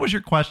is. What was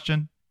your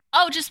question?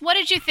 Oh, just what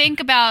did you think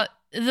about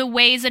the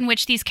ways in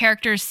which these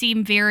characters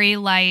seem very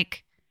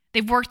like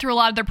they've worked through a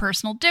lot of their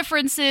personal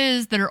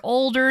differences, that are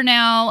older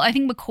now. I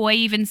think McCoy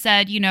even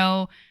said,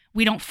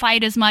 we don't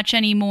fight as much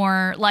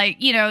anymore. Like,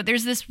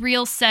 there's this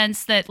real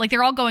sense that like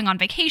they're all going on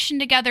vacation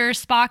together.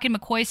 Spock and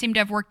McCoy seem to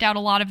have worked out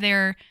a lot of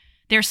their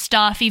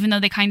stuff, even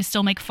though they kind of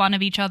still make fun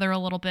of each other a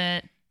little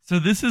bit. So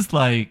this is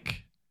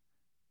like,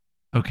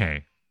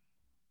 okay,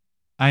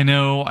 I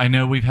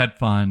know we've had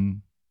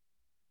fun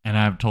and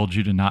I've told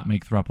you to not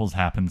make thruples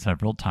happen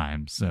several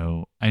times.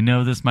 So I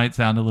know this might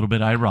sound a little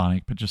bit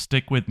ironic, but just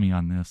stick with me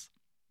on this.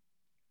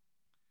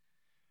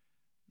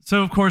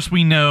 So, of course,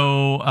 we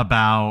know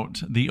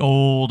about the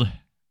old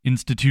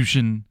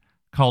institution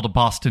called a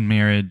Boston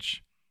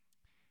marriage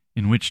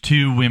in which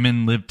two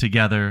women lived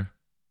together.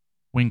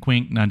 Wink,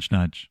 wink, nudge,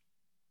 nudge.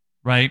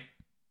 Right?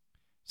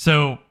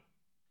 So,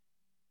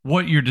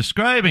 what you're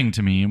describing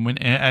to me,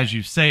 and as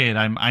you say it,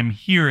 I'm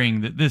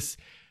hearing that this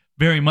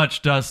very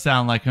much does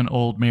sound like an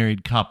old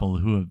married couple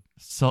who have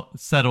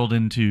settled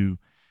into,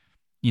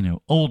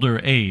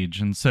 older age.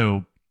 And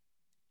so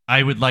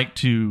I would like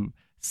to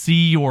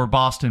see your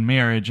Boston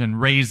marriage and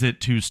raise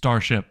it to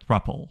Starship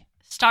Thruple.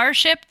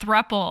 Starship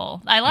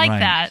Thruple. I like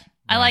that.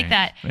 I like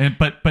that. And,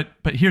 but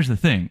here's the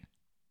thing,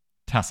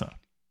 Tessa.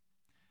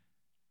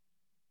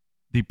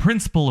 the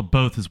principle of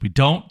both is we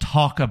don't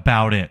talk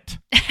about it.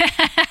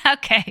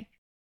 Okay.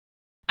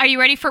 Are you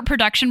ready for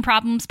Production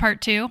Problems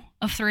Part 2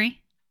 of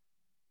 3?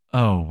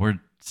 Oh, we're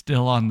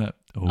still on the...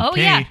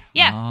 Okay. Oh,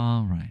 yeah.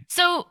 All right.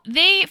 So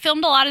they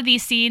filmed a lot of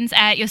these scenes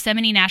at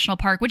Yosemite National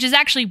Park, which is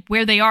actually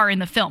where they are in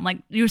the film. Like,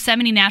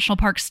 Yosemite National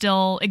Park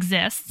still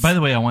exists. By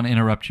the way, I want to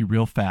interrupt you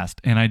real fast.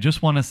 And I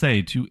just want to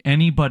say to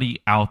anybody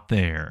out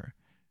there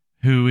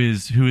who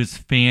is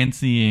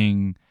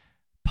fancying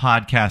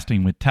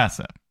podcasting with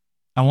Tessa,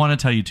 I want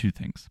to tell you two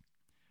things.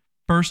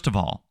 First of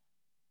all,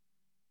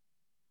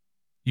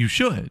 you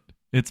should.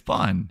 It's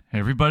fun.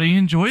 Everybody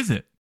enjoys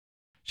it.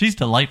 She's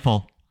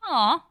delightful.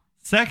 Aw.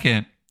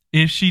 Second,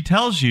 if she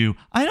tells you,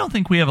 I don't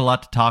think we have a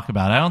lot to talk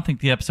about, I don't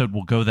think the episode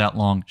will go that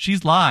long,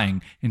 she's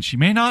lying, and she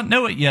may not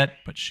know it yet,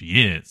 but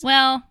she is.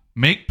 Well,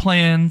 make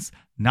plans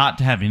not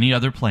to have any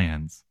other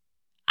plans.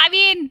 I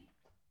mean,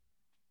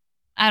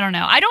 I don't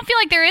know. I don't feel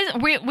like there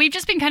is... We've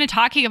just been kind of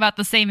talking about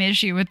the same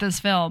issue with this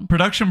film.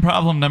 Production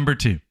problem number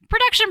 2.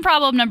 Production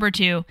problem number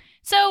 2.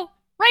 So,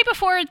 right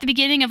before the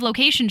beginning of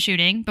location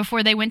shooting,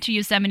 before they went to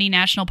Yosemite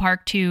National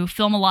Park to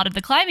film a lot of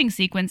the climbing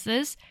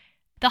sequences,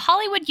 the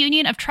Hollywood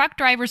Union of Truck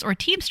Drivers or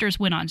Teamsters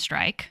went on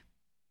strike.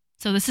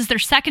 So this is their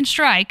second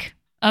strike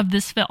of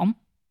this film.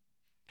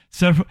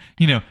 So,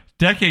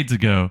 decades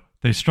ago,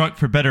 they struck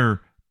for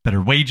better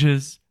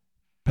wages,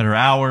 better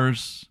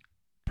hours,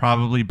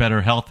 probably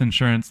better health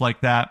insurance like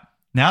that.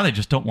 Now they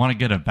just don't want to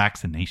get a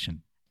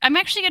vaccination. I'm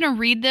actually going to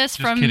read this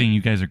Just kidding,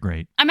 you guys are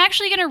great. I'm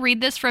actually going to read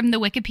this from the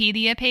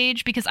Wikipedia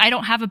page because I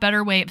don't have a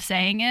better way of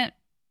saying it.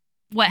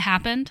 What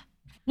happened?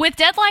 With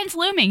deadlines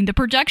looming, the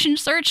production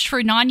searched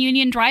for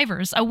non-union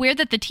drivers, aware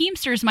that the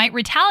Teamsters might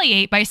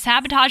retaliate by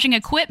sabotaging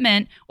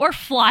equipment or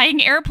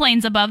flying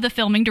airplanes above the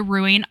filming to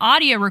ruin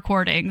audio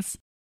recordings.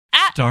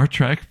 Star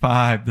Trek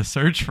V, the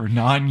search for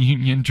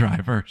non-union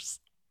drivers.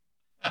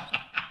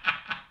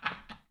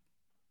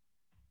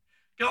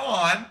 Go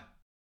on.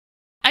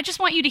 I just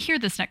want you to hear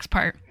this next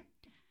part.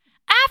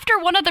 After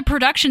one of the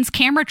production's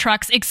camera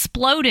trucks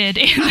exploded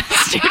in the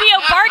studio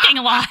parking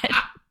lot...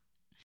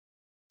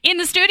 In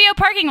the studio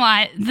parking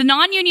lot, the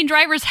non-union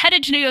drivers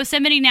headed to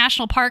Yosemite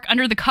National Park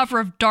under the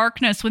cover of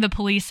darkness with a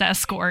police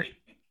escort.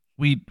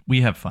 We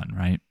have fun,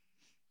 right?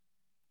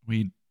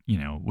 We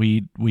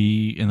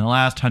in the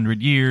last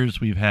 100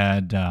 years, we've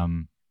had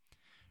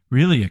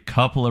really a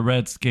couple of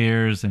red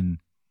scares, and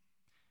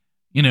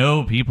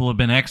people have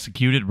been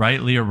executed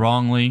rightly or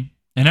wrongly.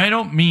 And I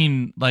don't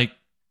mean like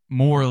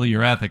morally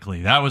or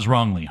ethically. That was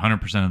wrongly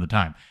 100% of the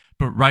time.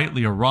 But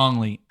rightly or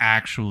wrongly,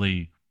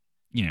 actually,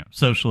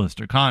 socialist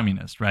or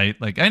communist, right?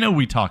 Like, I know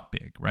we talk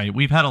big, right?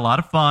 We've had a lot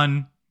of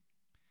fun.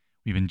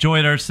 We've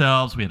enjoyed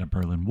ourselves. We had a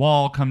Berlin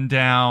Wall come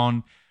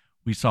down.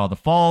 We saw the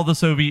fall of the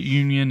Soviet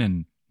Union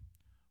and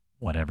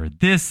whatever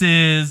this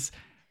is.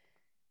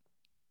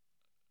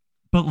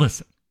 But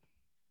listen,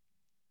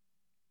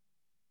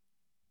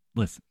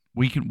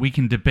 we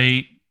can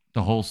debate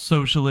the whole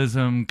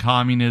socialism,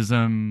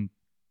 communism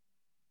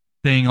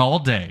thing all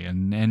day,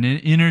 and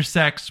it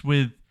intersects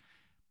with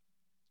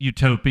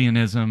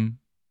utopianism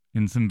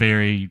in some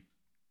very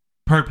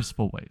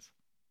purposeful ways.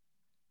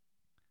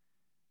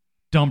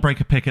 Don't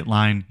break a picket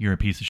line. You're a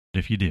piece of shit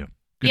if you do.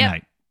 Good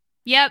night.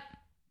 Yep,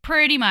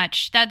 pretty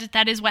much.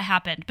 That is what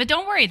happened. But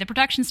don't worry, the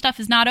production stuff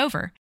is not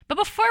over. But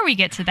before we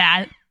get to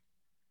that,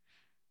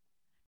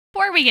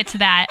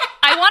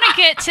 I want to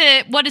get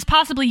to what is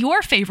possibly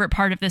your favorite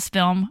part of this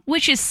film,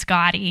 which is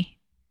Scotty.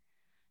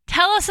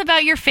 Tell us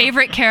about your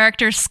favorite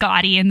character,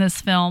 Scotty, in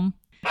this film.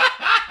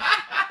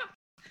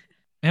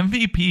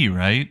 MVP,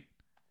 right?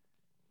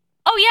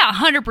 Oh, yeah,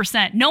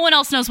 100%. No one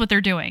else knows what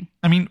they're doing.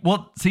 I mean,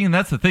 well, see, and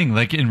that's the thing.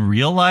 Like, in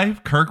real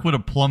life, Kirk would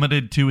have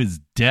plummeted to his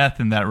death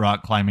in that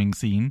rock climbing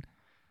scene.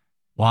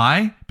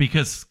 Why?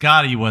 Because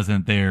Scotty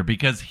wasn't there.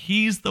 Because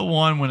he's the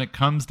one, when it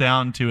comes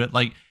down to it,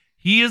 like,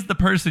 he is the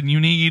person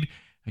you need.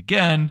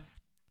 Again,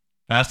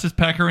 fastest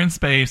pecker in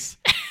space.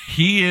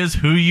 He is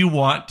who you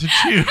want to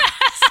choose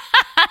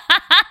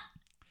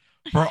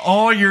for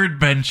all your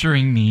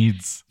adventuring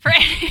needs. For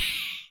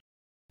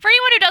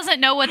anyone who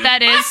doesn't know what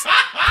that is,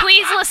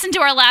 please listen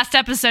to our last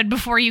episode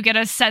before you get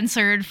us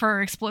censored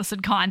for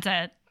explicit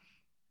content.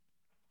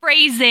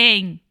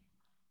 Phrasing.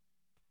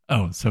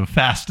 Oh, so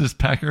fastest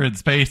pecker in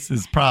space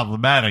is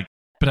problematic,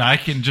 but I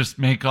can just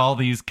make all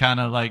these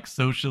kind of like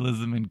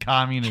socialism and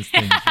communist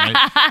things,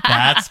 right?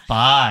 That's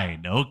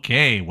fine.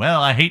 Okay. Well,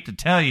 I hate to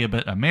tell you,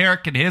 but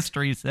American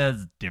history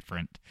says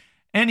different.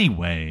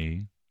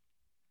 Anyway,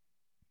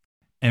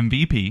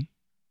 MVP,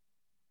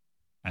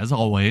 as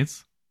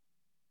always.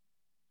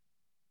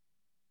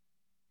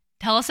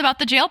 Tell us about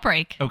the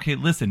jailbreak. Okay,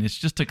 listen, it's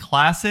just a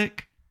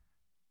classic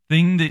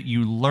thing that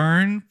you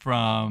learn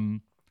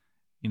from,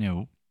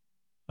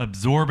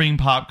 absorbing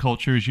pop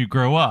culture as you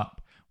grow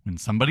up. When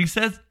somebody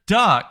says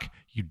duck,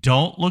 you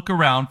don't look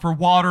around for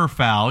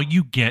waterfowl,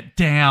 you get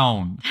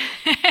down.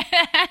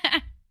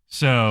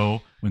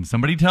 So when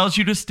somebody tells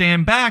you to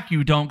stand back,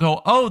 you don't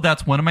go, oh,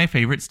 that's one of my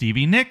favorite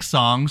Stevie Nicks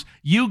songs.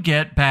 You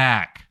get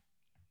back.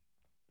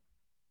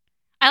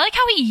 I like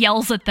how he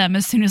yells at them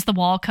as soon as the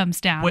wall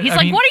comes down. What- He's I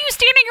like, mean- what are you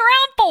standing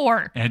around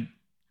for? And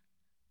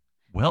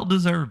well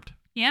deserved.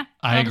 Yeah.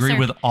 I well agree deserved.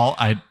 with all.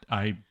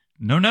 I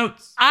no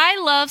notes. I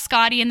love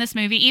Scotty in this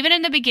movie, even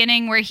in the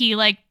beginning where he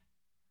like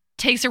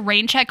takes a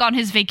rain check on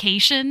his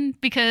vacation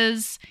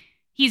because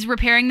he's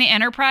repairing the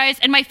Enterprise.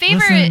 And my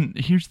favorite, Listen,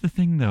 here's the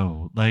thing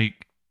though.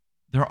 Like,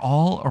 they're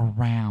all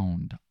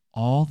around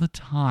all the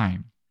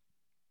time.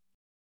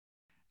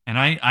 And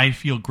I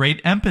feel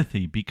great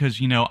empathy because,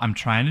 you know, I'm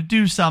trying to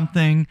do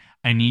something.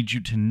 I need you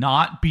to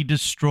not be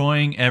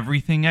destroying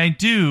everything I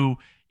do,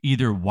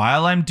 either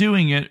while I'm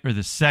doing it or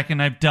the second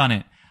I've done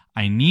it.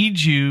 I need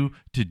you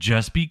to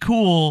just be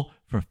cool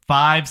for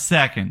 5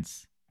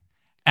 seconds.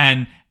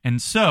 And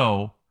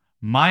so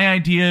my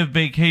idea of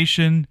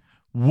vacation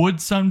would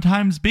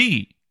sometimes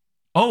be,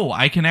 oh,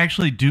 I can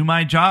actually do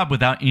my job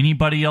without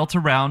anybody else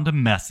around to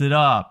mess it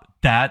up.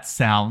 That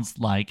sounds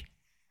like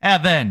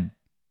heaven.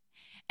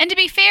 and to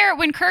be fair,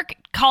 when Kirk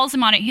calls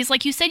him on it, he's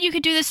like, you said you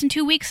could do this in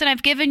 2 weeks and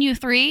I've given you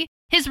 3.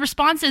 His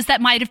response is, that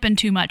might have been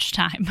too much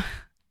time.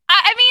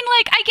 I mean,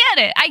 like,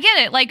 I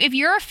get it. Like, if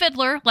you're a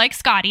fiddler like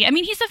Scotty, I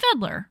mean, he's a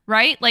fiddler,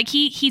 right? Like,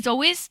 he's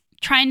always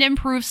trying to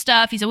improve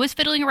stuff. He's always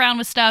fiddling around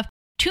with stuff.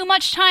 Too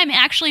much time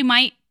actually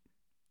might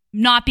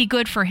not be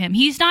good for him.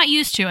 He's not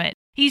used to it.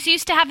 He's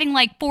used to having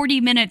like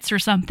 40 minutes or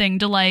something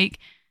to like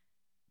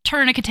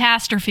turn a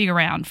catastrophe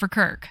around for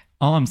Kirk.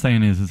 All I'm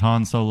saying is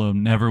Han Solo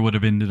never would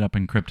have ended up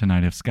in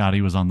Kryptonite if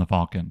Scotty was on the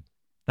Falcon.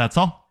 That's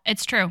all.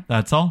 It's true.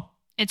 That's all.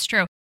 It's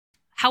true.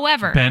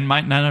 However, Ben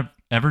might not have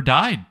ever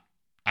died.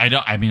 I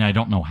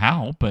don't know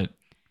how, but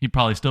he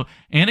probably still.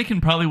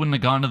 Anakin probably wouldn't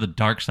have gone to the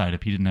dark side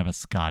if he didn't have a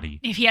Scotty.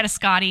 if he had a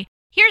Scotty,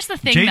 here's the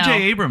thing, J.J. though.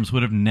 Abrams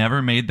would have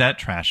never made that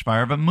trash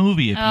fire of a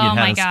movie if he Oh had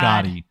my had a God.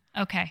 Scotty.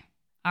 Okay.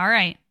 All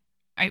right.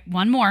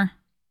 One more.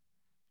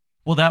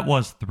 Well, that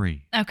was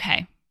 3.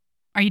 Okay.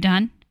 Are you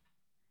done?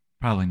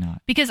 Probably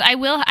not. Because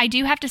I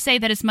do have to say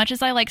that as much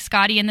as I like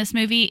Scotty in this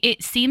movie,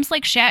 it seems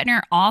like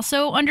Shatner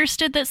also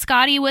understood that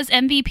Scotty was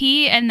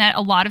MVP and that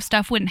a lot of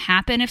stuff wouldn't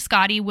happen if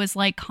Scotty was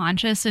like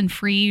conscious and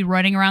free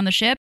running around the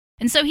ship.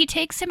 And so he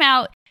takes him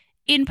out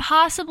in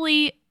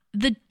possibly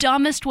the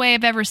dumbest way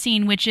I've ever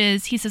seen, which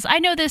is he says, I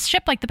know this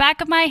ship like the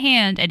back of my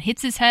hand, and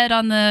hits his head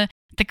on the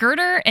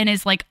girder and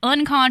is like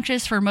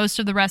unconscious for most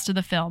of the rest of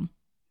the film.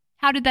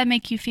 How did that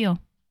make you feel?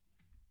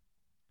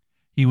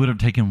 He would have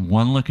taken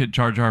one look at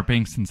Jar Jar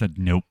Binks and said,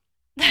 nope.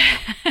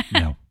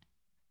 No.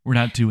 We're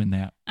not doing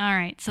that. All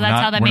right. So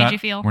that's how that made you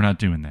feel? We're not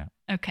doing that.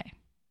 Okay.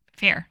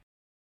 Fair.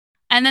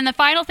 And then the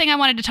final thing I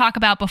wanted to talk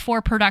about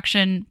before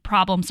production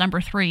problems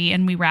number 3,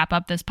 and we wrap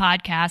up this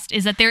podcast,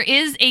 is that there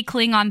is a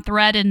Klingon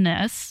thread in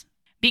this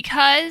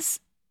because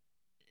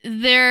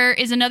there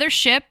is another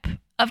ship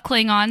of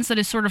Klingons that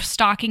is sort of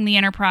stalking the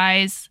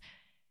Enterprise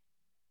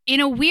in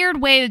a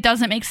weird way that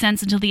doesn't make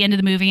sense until the end of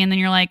the movie, and then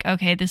you're like,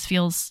 okay, this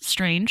feels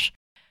strange.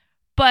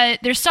 But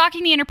they're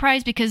stalking the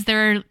Enterprise because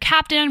their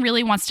captain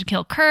really wants to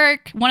kill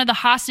Kirk. One of the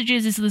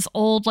hostages is this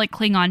old, like,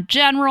 Klingon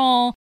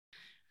general.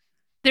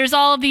 There's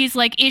all of these,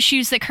 like,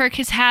 issues that Kirk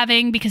is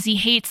having because he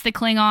hates the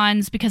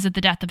Klingons because of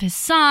the death of his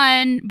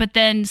son. But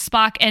then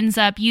Spock ends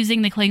up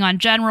using the Klingon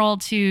general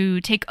to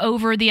take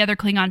over the other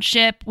Klingon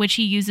ship, which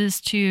he uses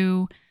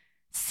to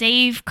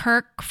save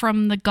Kirk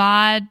from the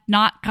God,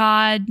 not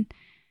God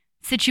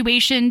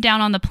situation down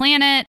on the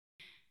planet.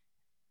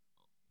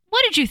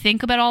 What did you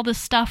think about all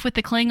this stuff with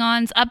the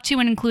Klingons, up to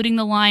and including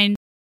the line,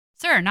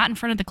 "Sir, not in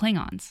front of the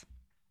Klingons"?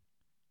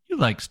 You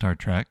like Star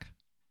Trek,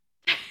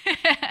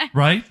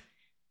 right?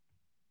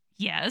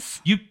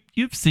 Yes.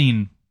 You've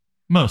seen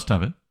most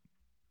of it,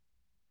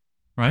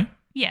 right?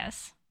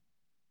 Yes.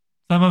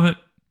 Some of it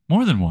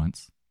more than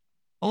once.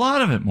 A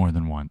lot of it more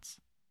than once,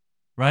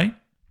 right?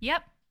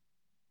 Yep.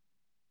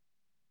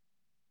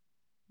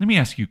 Let me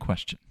ask you a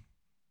question.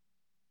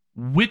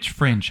 Which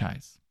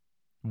franchise,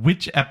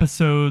 which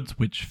episodes,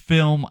 which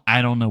film,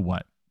 I don't know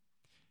what,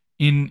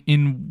 in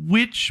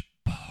which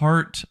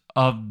part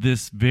of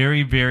this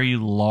very, very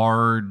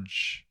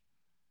large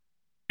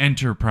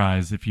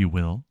enterprise, if you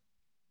will,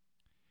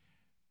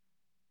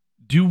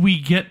 do we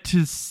get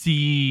to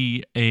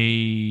see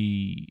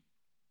a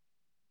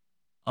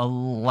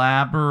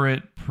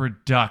elaborate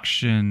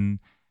production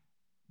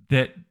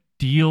that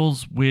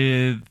deals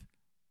with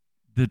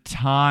the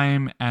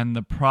time and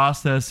the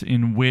process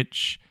in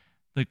which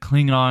the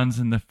Klingons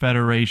and the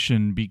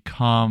Federation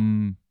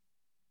become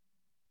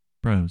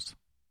bros?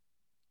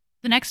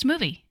 The next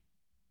movie.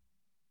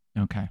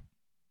 Okay.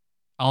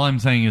 All I'm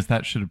saying is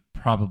that should have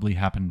probably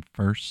happened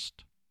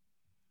first.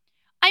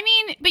 I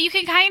mean, but you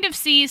can kind of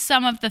see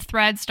some of the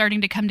threads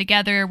starting to come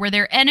together where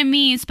they're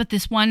enemies, but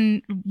this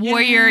one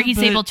warrior, Yeah, he's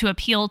but- able to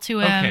appeal to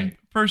him. Okay.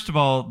 First of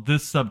all,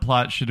 this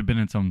subplot should have been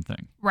its own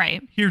thing.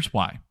 Right. Here's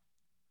why.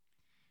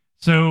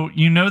 So,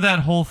 you know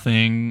that whole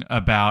thing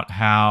about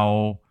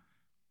how,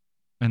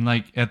 and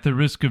like at the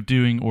risk of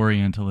doing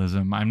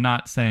Orientalism, I'm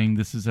not saying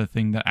this is a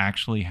thing that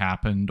actually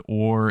happened,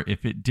 or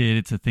if it did,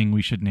 it's a thing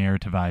we should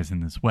narrativize in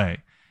this way.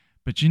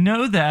 But you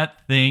know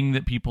that thing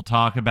that people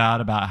talk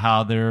about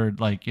how they're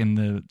like in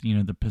the,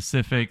 the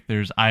Pacific,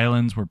 there's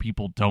islands where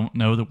people don't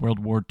know that World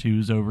War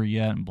II's over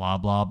yet and blah,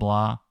 blah,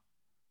 blah.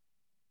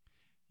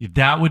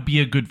 That would be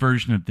a good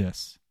version of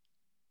this.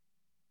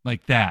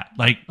 Like that.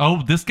 Like,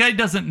 oh, this guy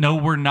doesn't know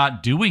we're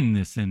not doing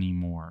this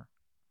anymore.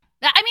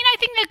 I mean, I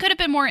think that could have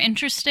been more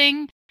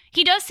interesting.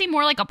 He does seem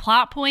more like a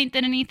plot point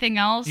than anything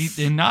else.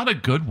 And not a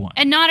good one.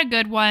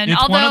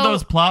 It's one of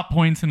those plot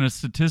points in a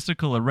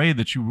statistical array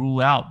that you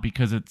rule out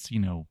because it's,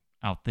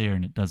 out there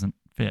and it doesn't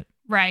fit.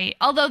 Right.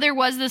 Although there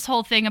was this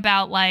whole thing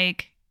about,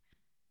 like,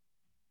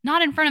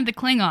 not in front of the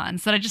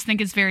Klingons that I just think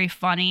is very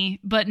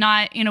funny, but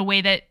not in a way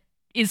that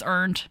is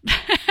earned.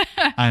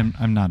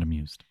 I'm not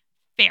amused.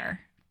 Fair.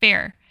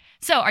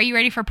 So, are you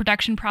ready for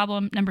production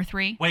problem number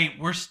 3? Wait,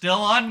 we're still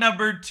on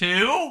number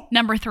 2?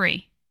 Number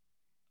 3.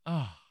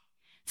 Oh.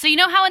 So you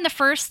know how in the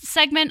first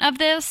segment of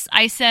this,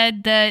 I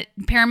said that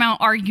Paramount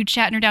argued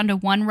Shatner down to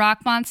one rock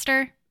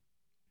monster?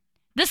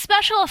 The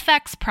special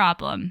effects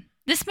problem.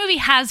 This movie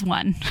has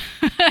one.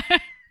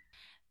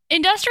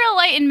 Industrial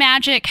Light and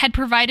Magic had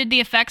provided the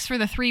effects for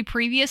the 3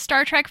 previous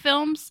Star Trek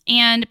films,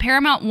 and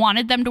Paramount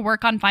wanted them to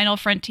work on Final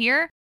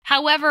Frontier.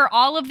 However,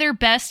 all of their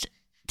best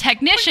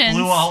technicians...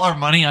 We blew all our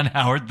money on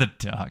Howard the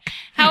Duck.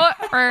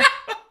 However,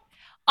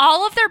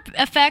 all of their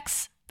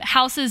effects...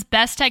 house's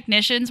best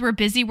technicians were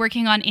busy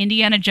working on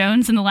Indiana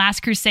Jones and the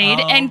Last Crusade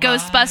and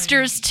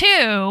Ghostbusters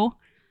 2.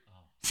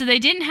 So they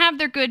didn't have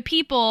their good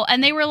people,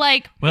 and they were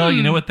like, Well,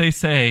 you know what they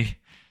say.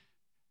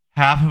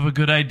 Half of a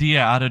good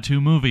idea out of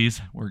 2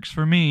 movies works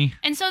for me.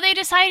 And so they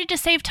decided to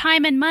save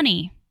time and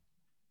money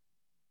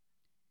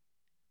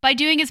by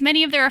doing as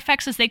many of their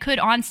effects as they could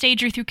on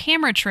stage or through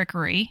camera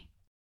trickery.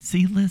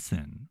 See,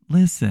 listen.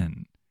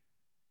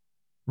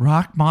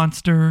 Rock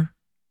Monster...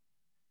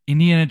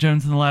 Indiana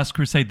Jones and the Last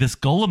Crusade, this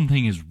Golem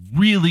thing is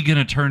really going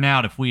to turn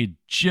out if we had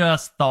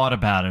just thought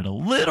about it a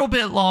little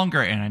bit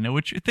longer. And I know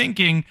what you're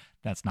thinking.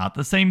 That's not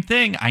the same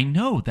thing. I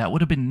know. That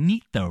would have been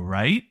neat, though,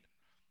 right?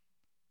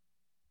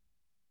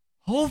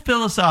 Whole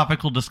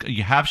philosophical discussion.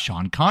 You have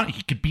Sean Connery.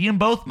 He could be in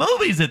both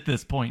movies at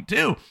this point,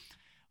 too.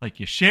 Like,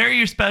 you share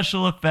your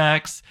special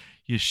effects.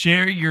 You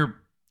share your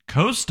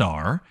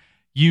co-star.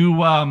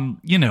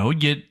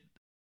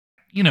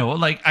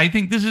 I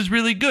think this is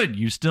really good.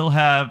 You still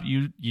have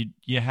you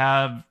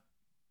have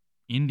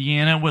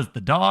Indiana was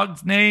the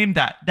dog's name.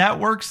 That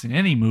works in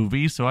any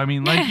movie. So I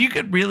mean, like, you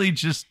could really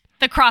just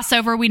the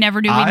crossover we never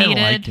knew we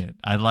needed.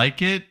 I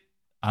like it.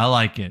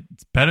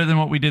 It's better than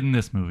what we did in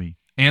this movie.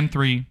 And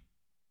 3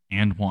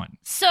 and 1.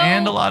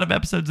 And a lot of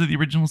episodes of the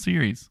original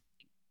series.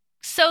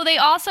 So they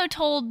also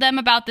told them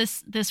about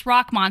this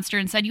rock monster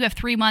and said, you have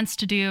 3 months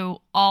to do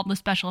all the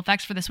special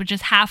effects for this, which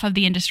is half of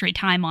the industry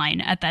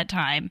timeline at that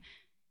time.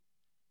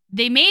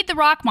 They made the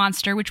rock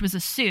monster, which was a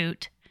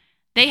suit.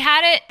 They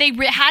had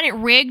it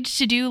rigged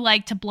to do,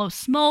 like, to blow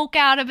smoke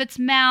out of its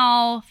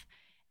mouth,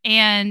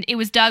 and it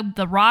was dubbed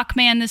the Rock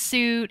Man, the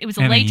suit. It was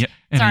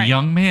a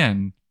young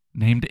man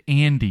named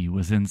Andy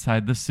was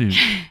inside the suit.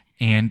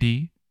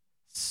 Andy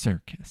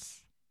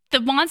Serkis. The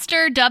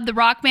monster, dubbed the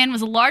Rock Man,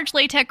 was a large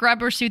latex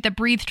rubber suit that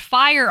breathed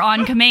fire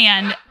on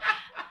command.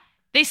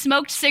 They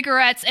smoked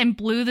cigarettes and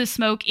blew the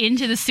smoke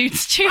into the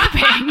suit's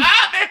tubing.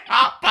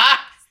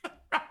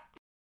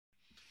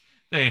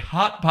 They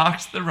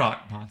hotboxed the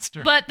rock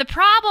monster. But the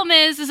problem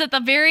is at the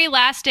very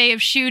last day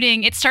of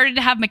shooting, it started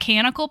to have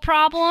mechanical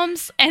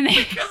problems, and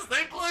because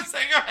they blew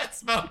cigarette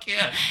smoke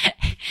in.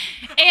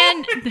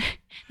 And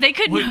they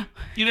couldn't.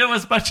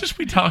 As much as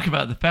we talk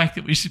about the fact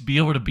that we should be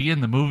able to be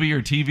in the movie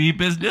or TV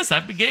business,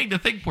 I'm beginning to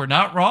think we're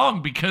not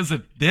wrong, because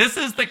if this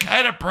is the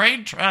kind of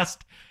brain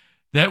trust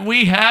that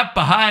we have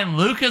behind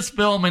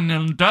Lucasfilm and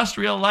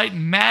Industrial Light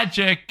and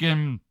Magic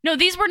and... No,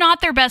 these were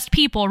not their best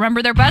people.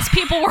 Remember, their best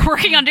people were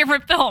working on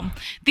different film.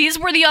 These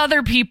were the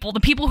other people,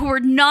 the people who were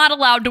not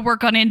allowed to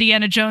work on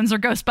Indiana Jones or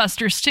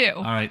Ghostbusters 2.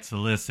 All right, so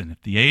listen,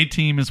 if the A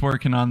team is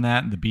working on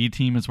that and the B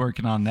team is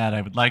working on that,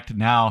 I would like to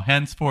now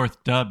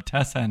henceforth dub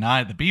Tessa and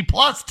I the B+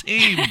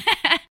 team.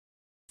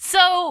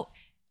 So...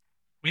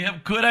 we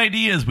have good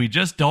ideas. We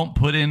just don't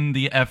put in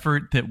the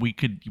effort that we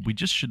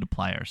just should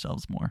apply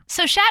ourselves more.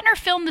 So Shatner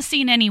filmed the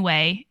scene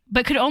anyway,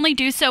 but could only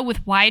do so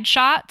with wide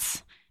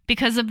shots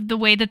because of the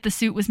way that the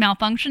suit was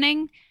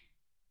malfunctioning.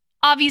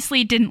 Obviously,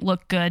 it didn't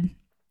look good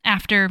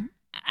after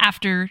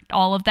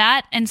all of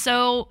that. And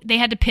so they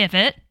had to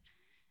pivot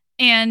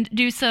and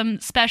do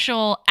some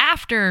special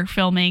after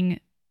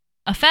filming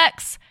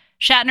effects.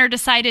 Shatner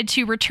decided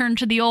to return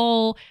to the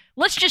old,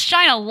 let's just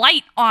shine a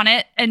light on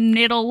it and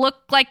it'll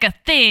look like a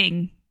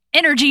thing.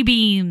 Energy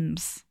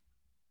beams.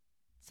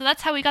 So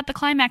that's how we got the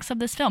climax of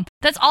this film.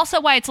 That's also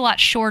why it's a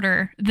lot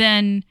shorter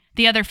than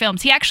the other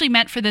films. He actually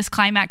meant for this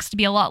climax to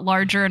be a lot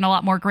larger and a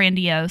lot more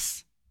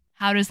grandiose.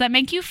 How does that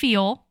make you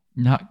feel?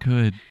 Not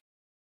good.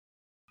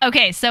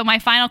 Okay, so my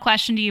final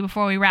question to you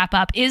before we wrap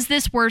up. Is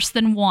this worse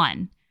than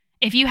 1?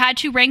 If you had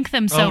to rank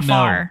them so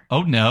far.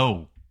 Oh,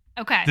 no.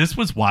 Okay. This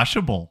was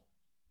watchable.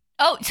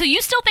 Oh, so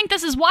you still think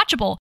this is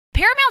watchable?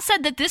 Paramount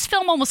said that this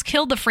film almost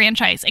killed the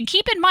franchise. And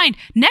keep in mind,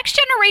 Next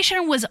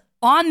Generation was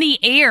on the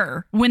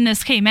air when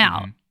this came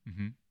out.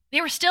 Mm-hmm.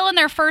 They were still in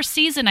their first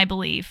season, I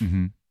believe.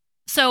 Mm-hmm.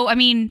 So, I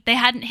mean, they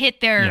hadn't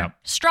hit their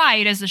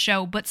stride as a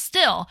show, but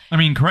still. I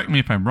mean, correct me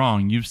if I'm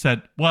wrong. You've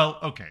said, well,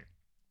 okay.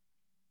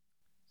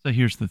 So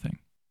here's the thing.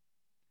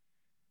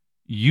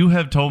 You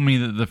have told me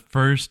that the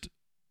first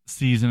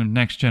season of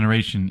Next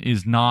Generation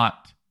is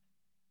not,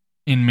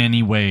 in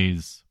many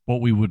ways,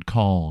 what we would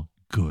call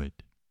good.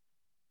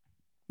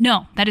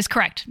 No, that is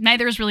correct.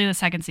 Neither is really the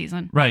second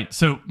season. Right.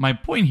 So my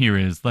point here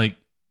is, like,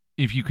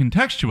 if you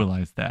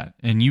contextualize that,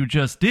 and you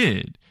just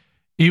did,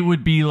 it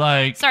would be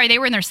like... Sorry, they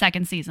were in their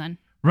second season.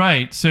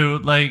 Right. So,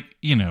 like,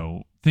 you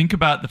know, think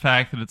about the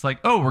fact that it's like,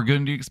 oh, we're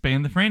going to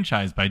expand the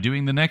franchise by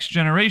doing the Next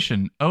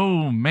Generation.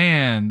 Oh,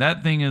 man,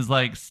 that thing is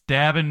like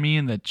stabbing me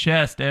in the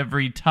chest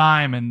every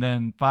time. And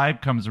then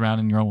 5 comes around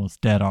and you're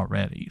almost dead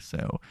already.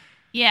 So,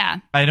 yeah.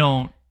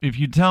 If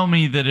you tell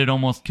me that it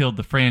almost killed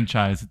the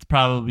franchise, it's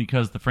probably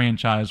because the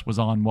franchise was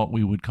on what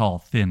we would call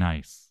thin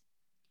ice.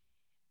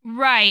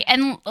 Right.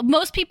 And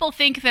most people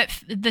think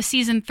that the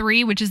season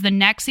 3, which is the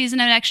next season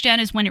of Next Gen,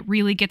 is when it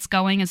really gets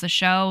going as a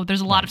show. There's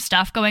a lot of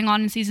stuff going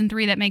on in season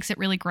 3 that makes it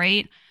really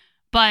great.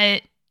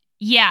 But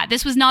yeah,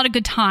 this was not a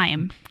good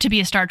time to be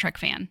a Star Trek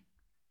fan.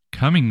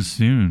 Coming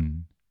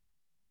soon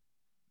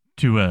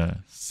to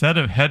a set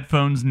of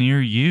headphones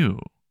near you,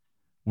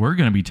 we're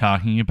going to be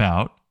talking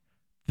about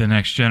The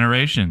Next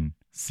Generation,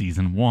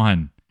 Season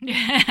 1.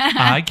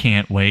 I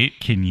can't wait.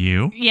 Can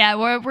you? Yeah,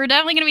 we're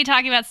definitely going to be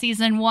talking about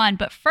season 1.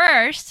 But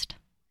first,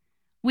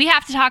 we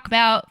have to talk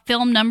about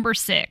film number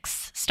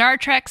 6, Star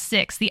Trek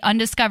VI, The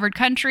Undiscovered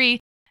Country.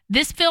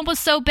 This film was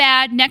so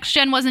bad, Next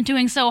Gen wasn't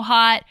doing so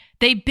hot.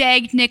 They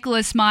begged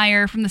Nicholas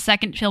Meyer from the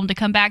second film to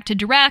come back to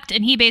direct,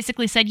 and he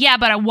basically said, yeah,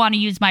 but I want to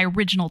use my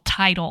original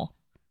title,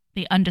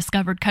 The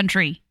Undiscovered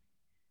Country.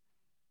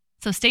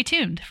 So stay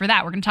tuned for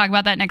that. We're going to talk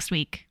about that next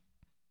week.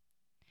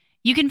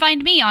 You can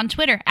find me on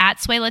Twitter at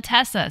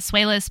Swayla-Tessa.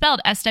 Swayla is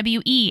spelled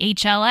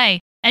Swehla.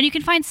 And you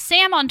can find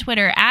Sam on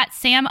Twitter at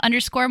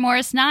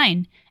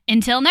Sam_Morris9.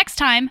 Until next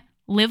time,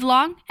 live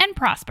long and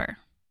prosper.